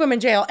man, keep him in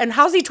jail. And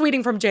how's he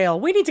tweeting from jail?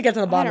 We need to get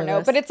to the bottom of this. I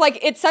don't know. But it's like,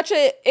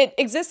 it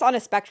exists on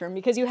a spectrum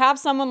because you have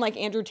someone like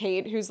Andrew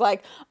Tate who's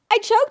like, I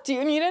choked you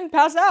and you didn't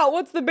pass out.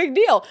 What's the big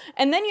deal?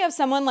 And then you have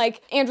someone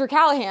like Andrew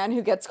Callahan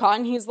who gets caught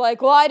and he's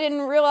like, well, I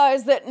didn't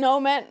realize that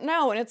no meant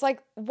no. And it's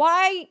like,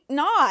 why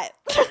not?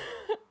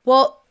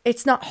 Well,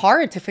 it's not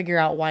hard to figure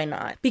out why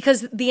not.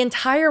 Because the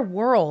entire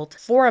world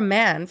for a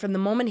man from the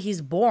moment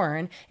he's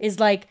born is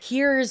like,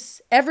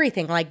 here's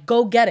everything. Like,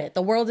 go get it.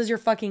 The world is your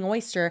fucking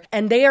oyster.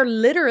 And they are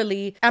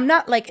literally, I'm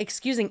not like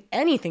excusing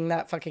anything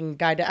that fucking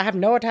guy did. I have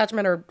no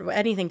attachment or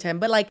anything to him.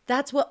 But like,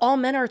 that's what all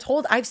men are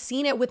told. I've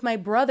seen it with my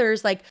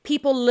brothers. Like,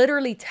 people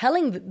literally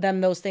telling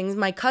them those things.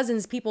 My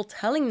cousins, people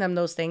telling them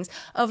those things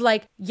of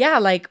like, yeah,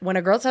 like when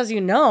a girl tells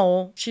you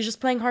no, she's just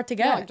playing hard to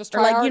get. Yeah, just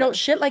try or like, harder. you know,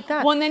 shit like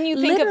that. Well, and then you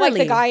think of like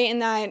the guy in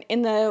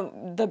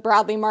the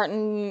Bradley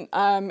Martin,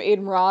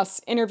 Aiden Ross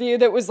interview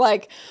that was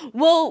like,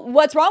 well,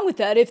 what's wrong with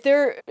that if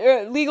they're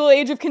legal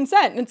age of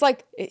consent? And it's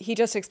like, he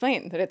just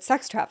explained that it's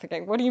sex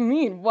trafficking. What do you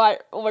mean? Why?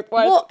 Like,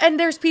 why? Well, and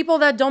there's people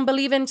that don't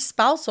believe in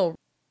spousal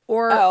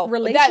or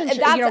relationship.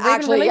 That's you know,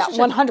 actually, yeah,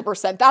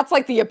 100%. That's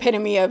like the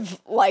epitome of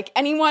like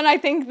anyone I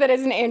think that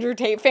is an Andrew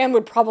Tate fan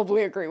would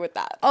probably agree with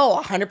that.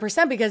 Oh,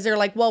 100%, because they're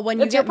like, well, when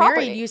you get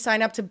married, you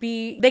sign up to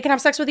be, they can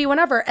have sex with you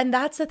whenever. And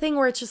that's the thing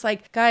where it's just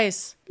like,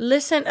 guys,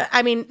 listen.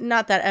 I mean,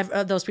 not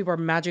that those people are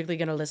magically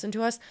going to listen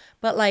to us,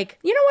 but like,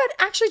 you know what?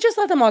 Actually, just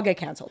let them all get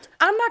canceled.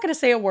 I'm not going to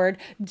say a word.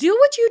 Do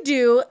what you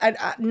do.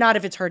 Not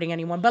if it's hurting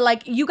anyone, but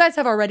like, you guys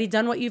have already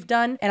done what you've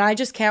done. And I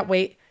just can't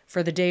wait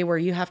for the day where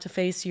you have to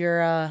face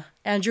your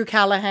Andrew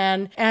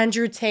Callahan,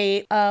 Andrew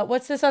Tate,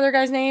 what's this other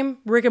guy's name?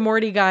 Rick and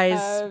Morty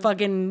guy's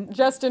fucking...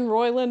 Justin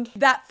Roiland.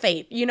 That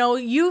fate. You know,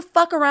 you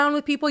fuck around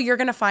with people, you're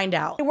gonna find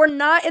out. We're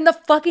not in the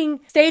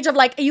fucking stage of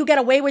like, you get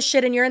away with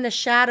shit and you're in the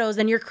shadows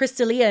and you're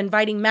Crystalia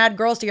inviting mad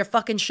girls to your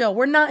fucking show.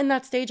 We're not in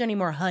that stage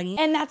anymore, honey.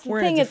 And that's the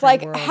thing. It's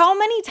like, how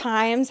many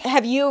times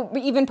have you,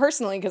 even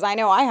personally, because I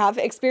know I have,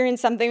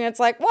 experienced something that's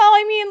like, well,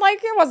 I mean, like,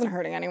 it wasn't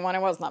hurting anyone.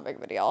 It wasn't that big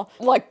of a deal.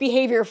 Like,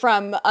 behavior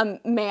from a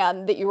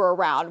man that you were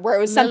around where it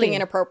was something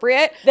inappropriate.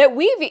 That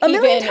we've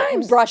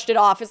even brushed it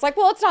off. It's like,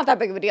 well, it's not that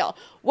big of a deal.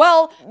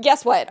 Well,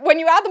 guess what? When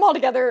you add them all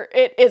together,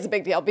 it is a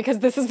big deal because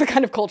this is the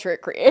kind of culture it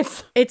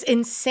creates. It's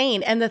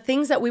insane. And the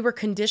things that we were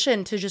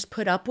conditioned to just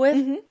put up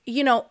with,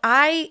 you know,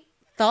 I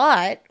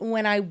thought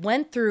when I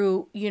went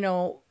through, you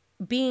know,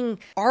 being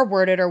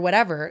R-worded or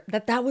whatever,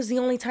 that was the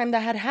only time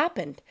that had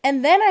happened.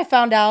 And then I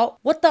found out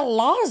what the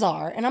laws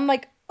are. And I'm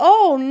like,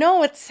 oh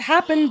no, it's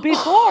happened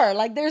before.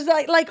 Like, there's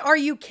like, are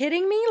you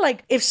kidding me?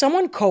 Like, if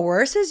someone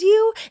coerces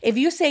you, if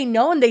you say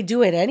no and they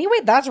do it anyway,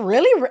 that's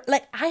really,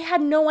 like, I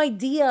had no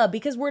idea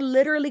because we're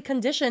literally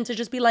conditioned to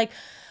just be like,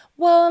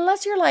 Well,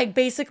 unless you're like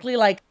basically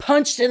like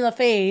punched in the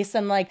face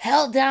and like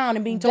held down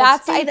and being told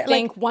That's, stay I there,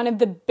 think, like, one of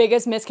the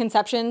biggest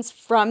misconceptions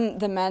from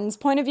the men's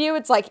point of view.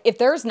 It's like, if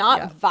there's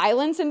not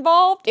violence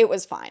involved, it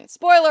was fine.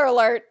 Spoiler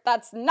alert,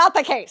 that's not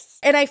the case.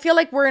 and I feel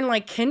like we're in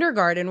like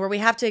kindergarten where we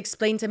have to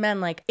explain to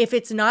men like if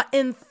it's not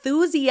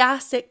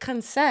enthusiastic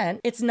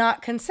consent, it's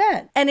not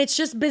consent. And it's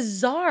just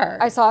bizarre.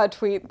 I saw a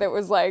tweet that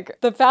was like,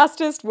 the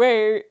fastest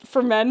way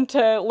for men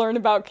to learn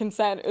about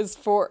consent is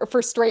for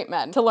straight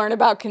men to learn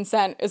about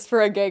consent is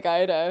for a gay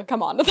guy to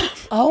come on to them.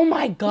 Oh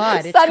my God.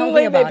 Tell me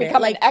Suddenly they about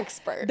become it. an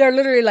expert. They're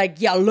literally like,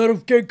 yeah, let a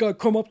gay guy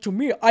come up to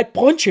me. I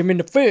punch him in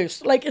the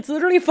face. Like, it's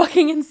literally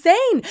fucking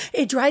insane.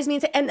 It drives me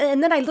insane.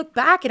 And then I look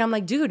back and I'm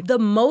like, dude, the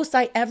most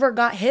I ever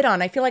got hit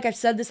on, I feel like I've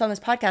said this on this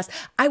podcast,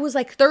 I was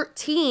like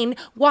 13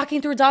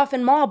 walking through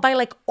Dolphin Mall by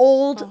like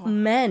old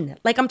men.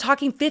 Like, I'm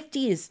talking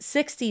 50s,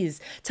 60s,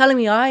 telling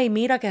me, ay,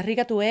 mira que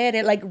rica tu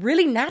eres. Like,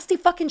 really nasty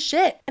fucking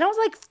shit. And I was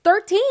like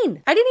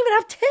 13. I didn't even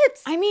have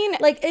tits. I mean,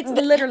 like, it's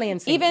literally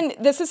insane. Even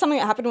this is something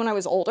that happened when I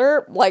was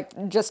older,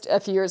 like just a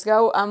few years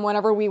ago,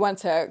 whenever we went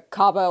to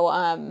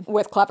Cabo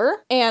with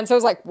Clever. And so it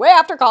was like way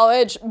after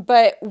college,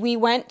 but we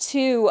went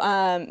to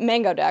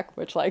Mango Deck,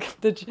 which like,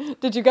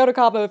 did you go to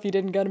Cabo if you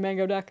didn't go to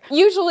Mango Deck?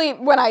 Usually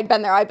when I'd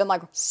been there, I'd been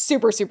like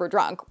super, super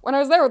drunk. When I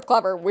was there with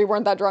Clever, we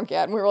weren't that drunk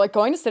yet. And we were like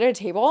going to sit at a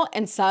table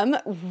and some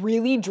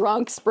really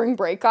drunk spring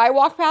break guy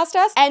walked past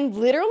us and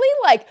literally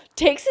like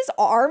takes his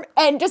arm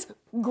and just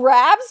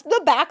grabs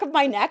the back of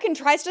my neck and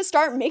tries to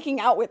start making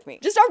out with me.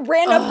 Just a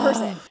random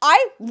person.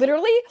 I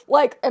literally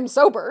like am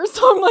sober.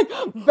 So I'm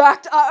like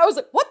backed up. I was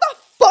like, what the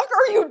fuck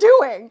are you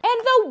doing? And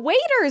the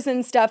waiters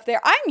and stuff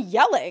there, I'm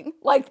yelling.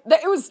 Like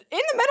it was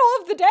in the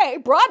middle of the day,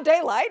 broad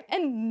daylight,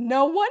 and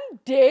no one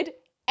did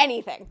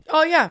anything.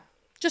 Oh, yeah.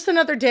 Just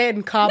another day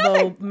in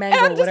Cabo,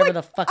 Mango, whatever like,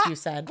 the fuck you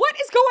said. What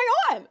is going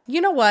on?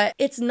 You know what?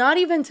 It's not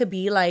even to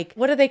be like,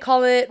 what do they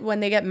call it when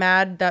they get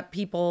mad that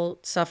people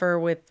suffer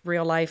with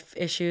real life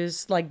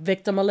issues, like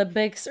victim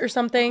Olympics or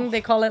something?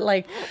 They call it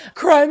like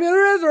crime in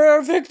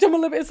river, victim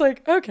Olympics. It's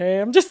like,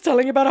 okay, I'm just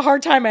telling you about a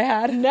hard time I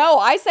had. No,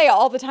 I say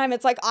all the time,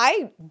 it's like,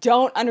 I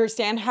don't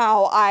understand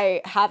how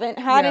I haven't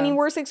had any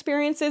worse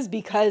experiences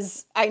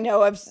because I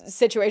know of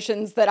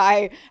situations that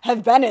I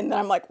have been in that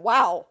I'm like,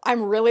 wow,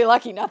 I'm really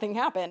lucky nothing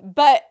happened.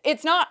 But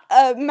it's not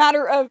a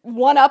matter of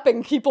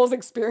one-upping people's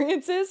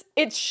experiences.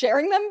 It's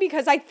sharing them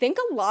because I think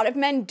a lot of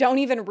men don't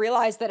even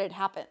realize that it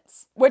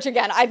happens. Which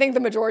again, I think the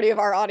majority of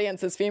our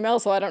audience is female,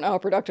 so I don't know how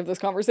productive this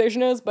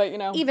conversation is, but you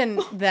know.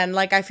 Even then,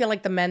 like, I feel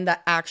like the men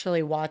that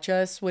actually watch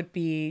us would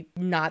be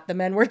not the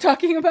men we're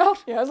talking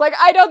about. Yeah, I was like,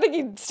 I don't think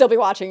you'd still be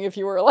watching if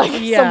you were like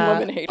some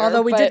woman hater.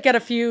 Although we did get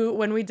a few,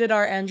 when we did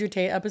our Andrew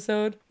Tate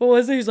episode, what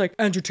was it? He's like,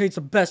 Andrew Tate's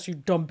the best, you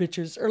dumb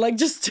bitches. Or like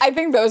just... I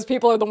think those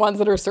people are the ones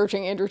that are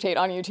searching Andrew Tate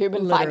on YouTube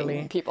and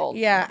finding people.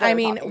 Yeah, I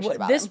mean,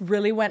 this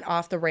really went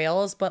off the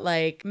rails, but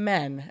like,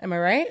 men, am I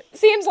right?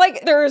 Seems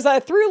like there's a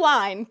through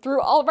line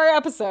through all of our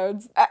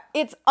episodes.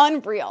 It's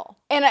unreal.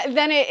 And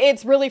then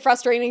it's really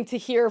frustrating to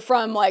hear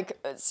from like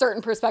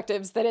certain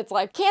perspectives that it's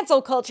like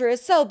cancel culture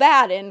is so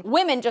bad and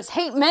women just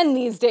hate men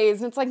these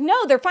days. And it's like,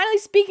 no, they're finally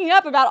speaking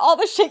up about all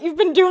the shit you've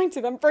been doing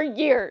to them for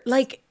years.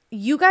 Like,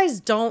 you guys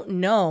don't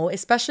know,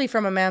 especially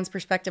from a man's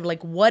perspective,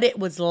 like what it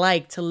was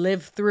like to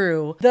live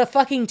through the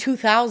fucking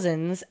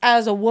 2000s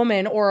as a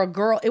woman or a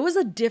girl. It was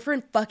a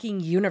different fucking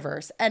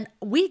universe. And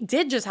we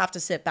did just have to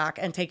sit back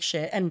and take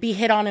shit and be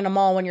hit on in a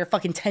mall when you're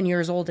fucking 10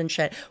 years old and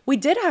shit. We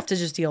did have to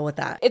just deal with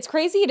that. It's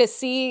crazy to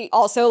see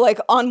also like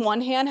on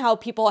one hand how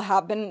people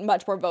have been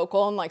much more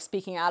vocal and like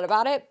speaking out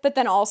about it. But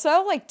then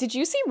also like, did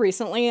you see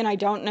recently, and I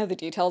don't know the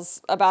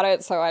details about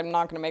it, so I'm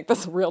not going to make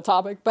this a real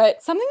topic,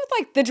 but something with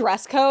like the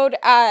dress code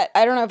at,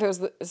 I don't know if it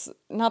was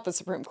not the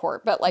Supreme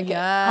Court, but like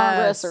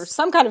Congress or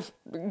some kind of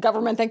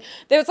government thing.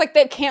 There was like,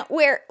 they can't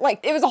wear,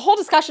 like, it was a whole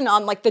discussion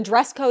on like the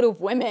dress code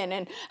of women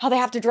and how they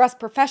have to dress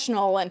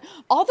professional and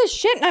all this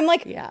shit. And I'm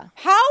like,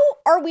 how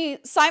are we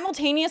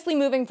simultaneously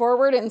moving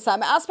forward in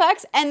some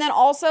aspects? And then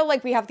also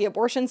like we have the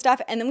abortion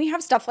stuff. And then we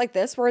have stuff like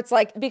this where it's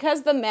like,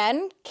 because the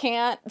men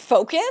can't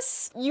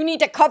focus, you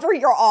need to cover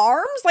your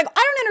arms. Like, I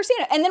don't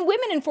understand it. And then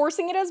women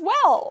enforcing it as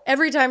well.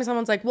 Every time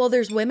someone's like, well,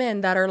 there's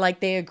women that are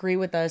like, they agree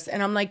with us.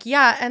 And I'm like,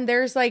 yeah. And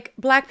there's like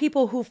black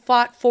people who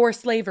fought for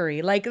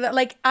slavery. Like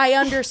I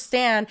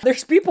understand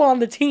there's people on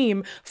the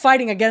team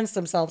fighting against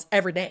themselves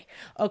every day.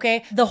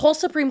 Okay. The whole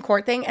Supreme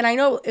Court thing. And I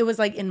know it was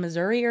like in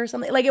Missouri or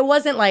something. Like it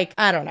wasn't like,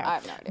 I don't know. I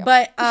have no idea.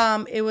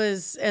 But it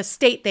was a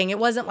state thing. It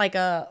wasn't like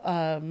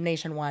a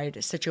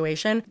nationwide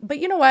situation. But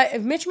you know what?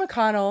 If Mitch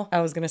McConnell,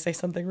 I was going to say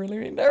something really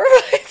mean there,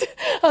 right?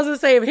 I was going to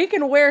say, if he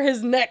can wear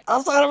his neck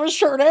outside of his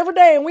shirt every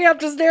day and we have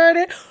to stare at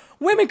it,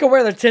 women can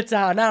wear their tits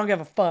out and I don't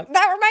give a fuck.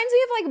 That reminds reminds me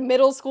of like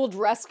middle school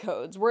dress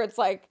codes where it's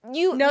like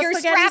your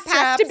strap straps.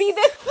 has to be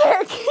this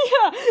thick.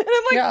 Yeah. And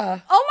I'm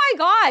like, oh my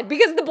God,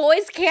 because the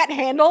boys can't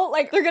handle,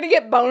 like they're gonna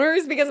get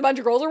boners because a bunch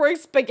of girls are wearing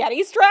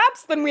spaghetti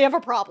straps, then we have a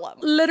problem.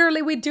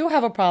 Literally, we do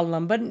have a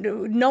problem, but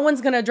no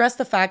one's gonna address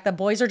the fact that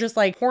boys are just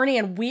like horny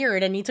and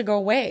weird and need to go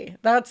away.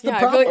 That's the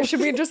problem. I feel like, should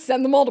we just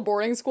send them all to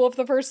boarding school for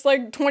the first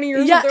like 20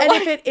 years yeah, of their and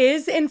life? if it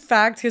is in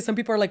fact, because some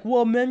people are like,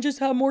 well, men just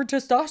have more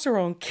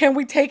testosterone. Can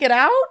we take it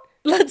out?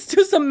 Let's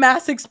do some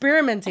mass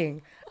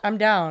experimenting. I'm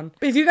down.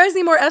 If you guys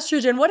need more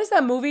estrogen, what is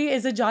that movie?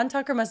 Is it John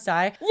Tucker Must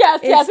Die?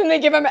 Yes, and they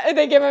give him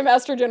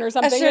estrogen or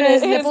something. Estrogen,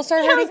 his nipples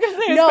start hurting? I was gonna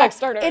say his No, back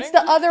start hurting. it's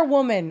the other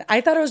woman. I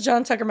thought it was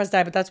John Tucker Must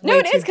Die, but that's way No,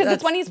 it too- is, because it's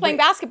that's when he's playing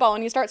basketball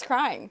and he starts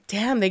crying.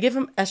 Damn, they give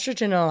him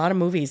estrogen in a lot of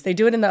movies. They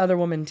do it in the other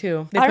woman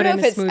too. They I put don't it know in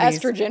if it's his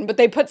smoothies. estrogen, but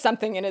they put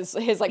something in his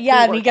like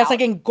Yeah, and he gets pre-workout.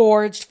 like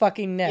engorged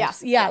fucking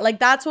nips. Yeah. Yeah, like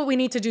that's what we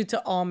need to do to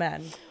all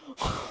men.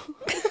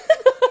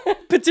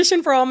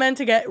 Petition for all men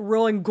to get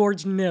real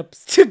engorged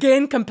nips to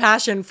gain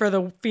compassion for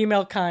the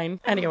female kind.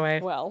 Anyway,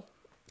 Well,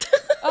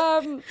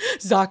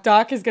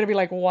 ZocDoc is gonna be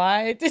like,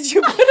 why did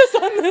you put us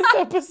on this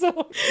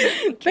episode?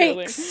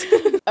 Thanks.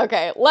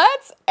 okay,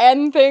 let's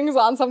end things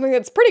on something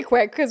that's pretty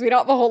quick because we don't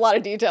have a whole lot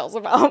of details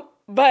about.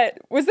 But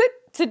was it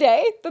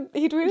today that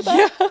he tweeted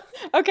that?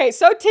 Yeah. Okay,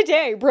 so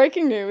today,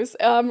 breaking news.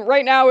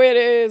 Right now it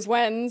is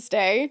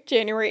Wednesday,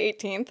 January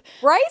 18th.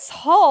 Bryce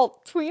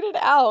Hall tweeted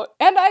out,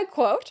 and I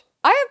quote,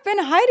 "I have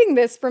been hiding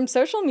this from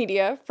social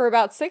media for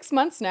about 6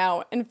 months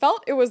now and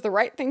felt it was the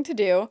right thing to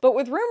do, but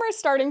with rumors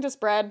starting to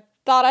spread,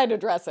 thought I'd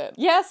address it.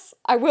 Yes,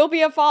 I will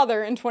be a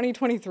father in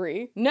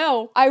 2023.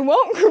 No, I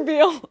won't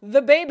reveal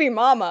the baby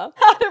mama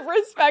out of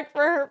respect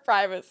for her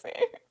privacy."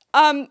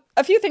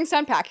 A few things to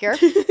unpack here.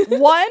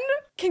 One,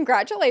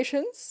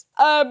 congratulations.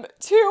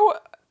 Two,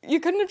 you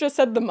couldn't have just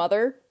said the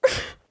mother.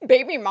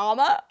 Baby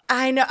mama.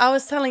 I know. I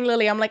was telling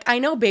Lily, I'm like, I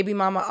know baby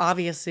mama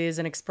obviously is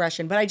an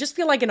expression, but I just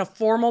feel like in a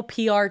formal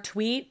PR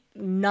tweet,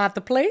 not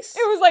the place.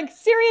 It was like,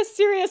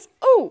 serious.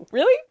 Oh,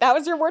 really? That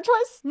was your word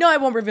choice? No, I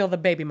won't reveal the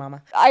baby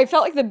mama. I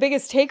felt like the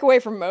biggest takeaway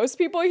from most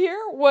people here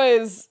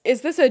was,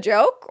 is this a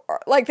joke? Or,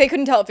 like, they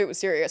couldn't tell if it was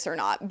serious or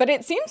not. But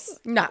it seems,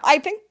 No. I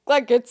think,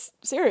 like, it's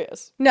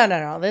serious. No.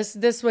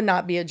 This would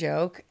not be a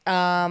joke.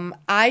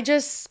 I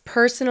just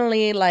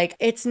personally, like,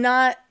 it's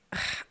not...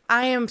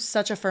 I am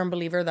such a firm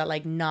believer that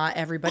like not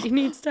everybody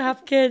needs to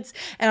have kids.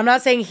 And I'm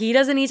not saying he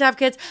doesn't need to have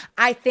kids.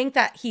 I think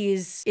that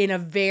he's in a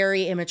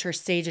very immature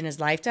stage in his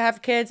life to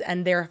have kids.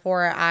 And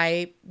therefore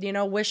I,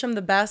 wish him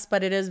the best,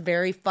 but it is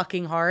very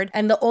fucking hard.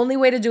 And the only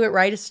way to do it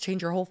right is to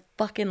change your whole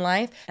fucking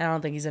life. And I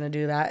don't think he's gonna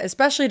do that.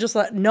 Especially just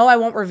no, I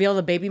won't reveal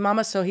the baby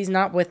mama. So he's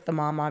not with the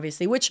mom,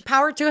 obviously, which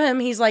power to him.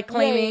 He's like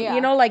claiming,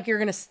 Yeah. like you're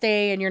gonna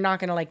stay and you're not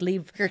gonna like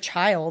leave your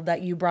child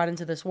that you brought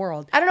into this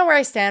world. I don't know where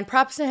I stand.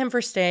 Props to him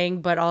for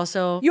staying, but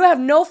also you have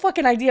no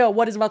fucking idea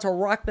what is about to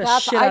rock the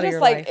shit out of your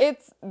life.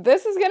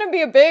 This is gonna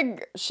be a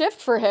big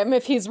shift for him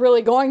if he's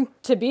really going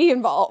to be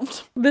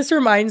involved. This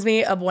reminds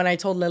me of when I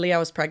told Lily I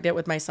was pregnant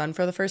with my son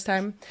for the first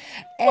time.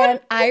 And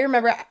I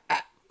remember,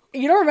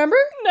 you don't remember?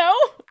 No.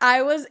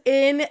 I was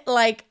in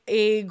like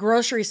a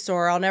grocery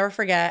store. I'll never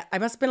forget. I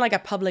must have been like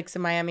at Publix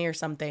in Miami or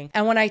something.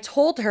 And when I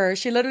told her,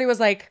 she literally was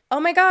like, "Oh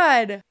my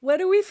God, what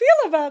do we feel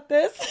about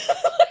this?"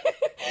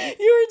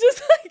 You were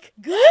just like,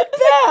 good,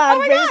 bad, oh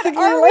my basically.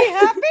 God, are we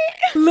happy?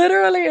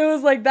 Literally, it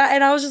was like that.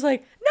 And I was just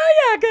like,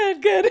 no, yeah,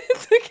 good.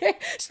 It's okay.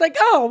 She's like,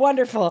 oh,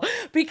 wonderful.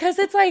 Because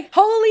it's like,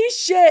 holy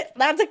shit,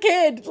 that's a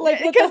kid.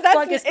 Like, what the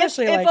fuck,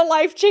 especially it's a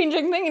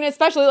life-changing thing. And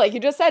especially, like you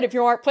just said, if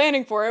you aren't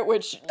planning for it,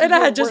 which and I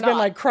had just been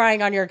like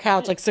crying on your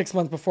couch like 6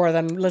 months before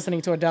then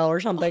listening to Adele or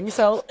something.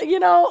 So,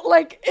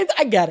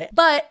 I get it.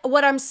 But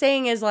what I'm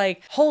saying is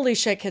like, holy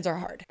shit, kids are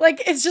hard.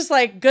 Like, it's just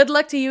like, good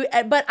luck to you.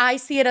 But I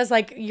see it as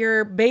like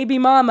your baby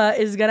mama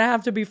is going to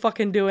have to be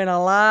fucking doing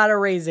a lot of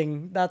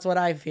raising. That's what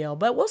I feel.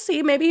 But we'll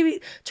see. Maybe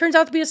he turns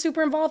out to be a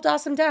super involved,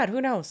 awesome dad. Who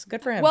knows?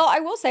 Good for him. Well, I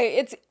will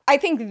say I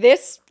think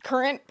this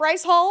current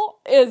Bryce Hall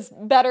is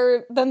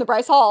better than the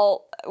Bryce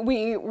Hall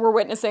we were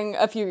witnessing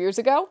a few years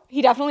ago.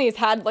 He definitely has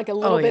had like a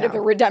little bit of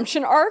a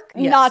redemption arc.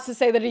 Yes. Not to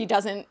say that he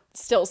doesn't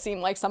still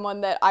seem like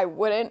someone that I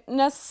wouldn't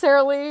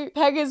necessarily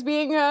peg as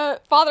being a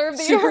father of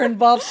the year. Super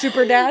involved,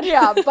 super dad.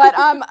 Yeah, but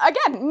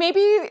again, maybe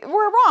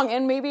we're wrong,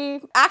 and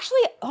maybe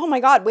actually, oh my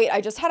God, wait, I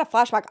just had a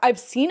flashback. I've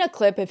seen a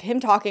clip of him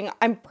talking.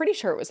 I'm pretty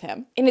sure it was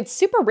him, and it's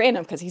super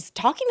random because he's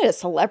talking to a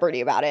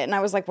celebrity about it, and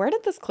I was like, where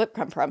did this clip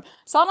come from?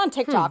 Saw it on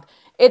TikTok.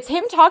 It's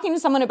him talking to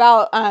someone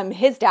about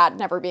his dad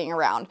never being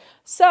around.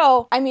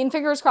 So, I mean,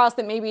 fingers crossed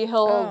that maybe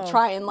he'll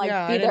try and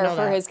be there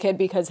for his kid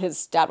because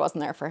his dad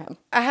wasn't there for him.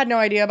 I had no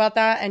idea about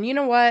that. And And you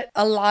know what?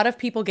 A lot of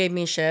people gave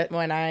me shit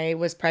when I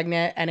was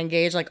pregnant and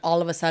engaged. Like all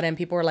of a sudden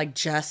people were like,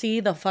 Jessie,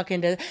 the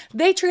fucking...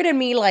 They treated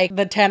me like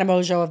the Tana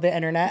Mojo of the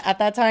internet at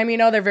that time. You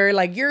know, they're very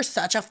like, you're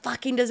such a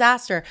fucking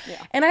disaster.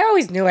 Yeah. And I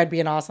always knew I'd be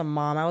an awesome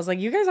mom. I was like,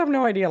 you guys have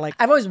no idea. Like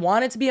I've always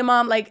wanted to be a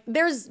mom. Like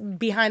there's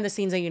behind the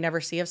scenes that you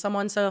never see of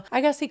someone. So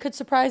I guess he could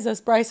surprise us.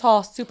 Bryce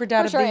Hall, super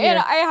dad of the year. And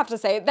I have to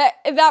say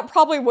that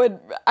probably would,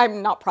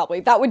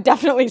 that would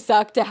definitely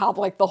suck to have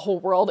like the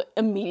whole world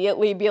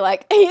immediately be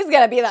like, he's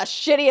gonna be the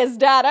shittiest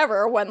dad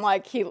ever when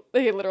like he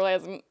literally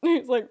hasn't.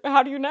 He's like,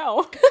 how do you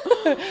know?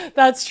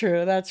 That's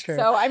true. That's true.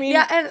 So I mean,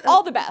 yeah, and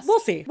all the best. We'll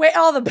see. Wait,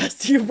 all the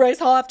best to you, Bryce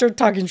Hall, after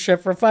talking shit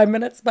for 5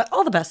 minutes, but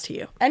all the best to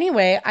you.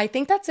 Anyway, I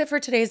think that's it for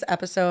today's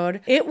episode.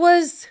 It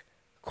was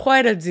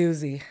quite a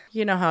doozy.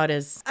 You know how it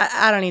is.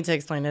 I don't need to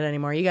explain it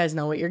anymore. You guys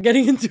know what you're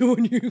getting into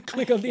when you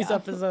click on these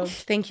episodes.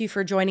 Thank you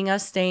for joining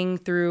us, staying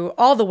through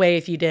all the way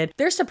if you did.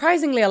 There's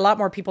surprisingly a lot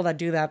more people that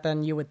do that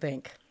than you would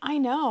think. I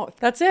know.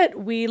 That's it.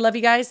 We love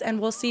you guys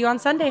and we'll see you on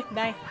Sunday.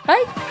 Bye.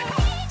 Bye.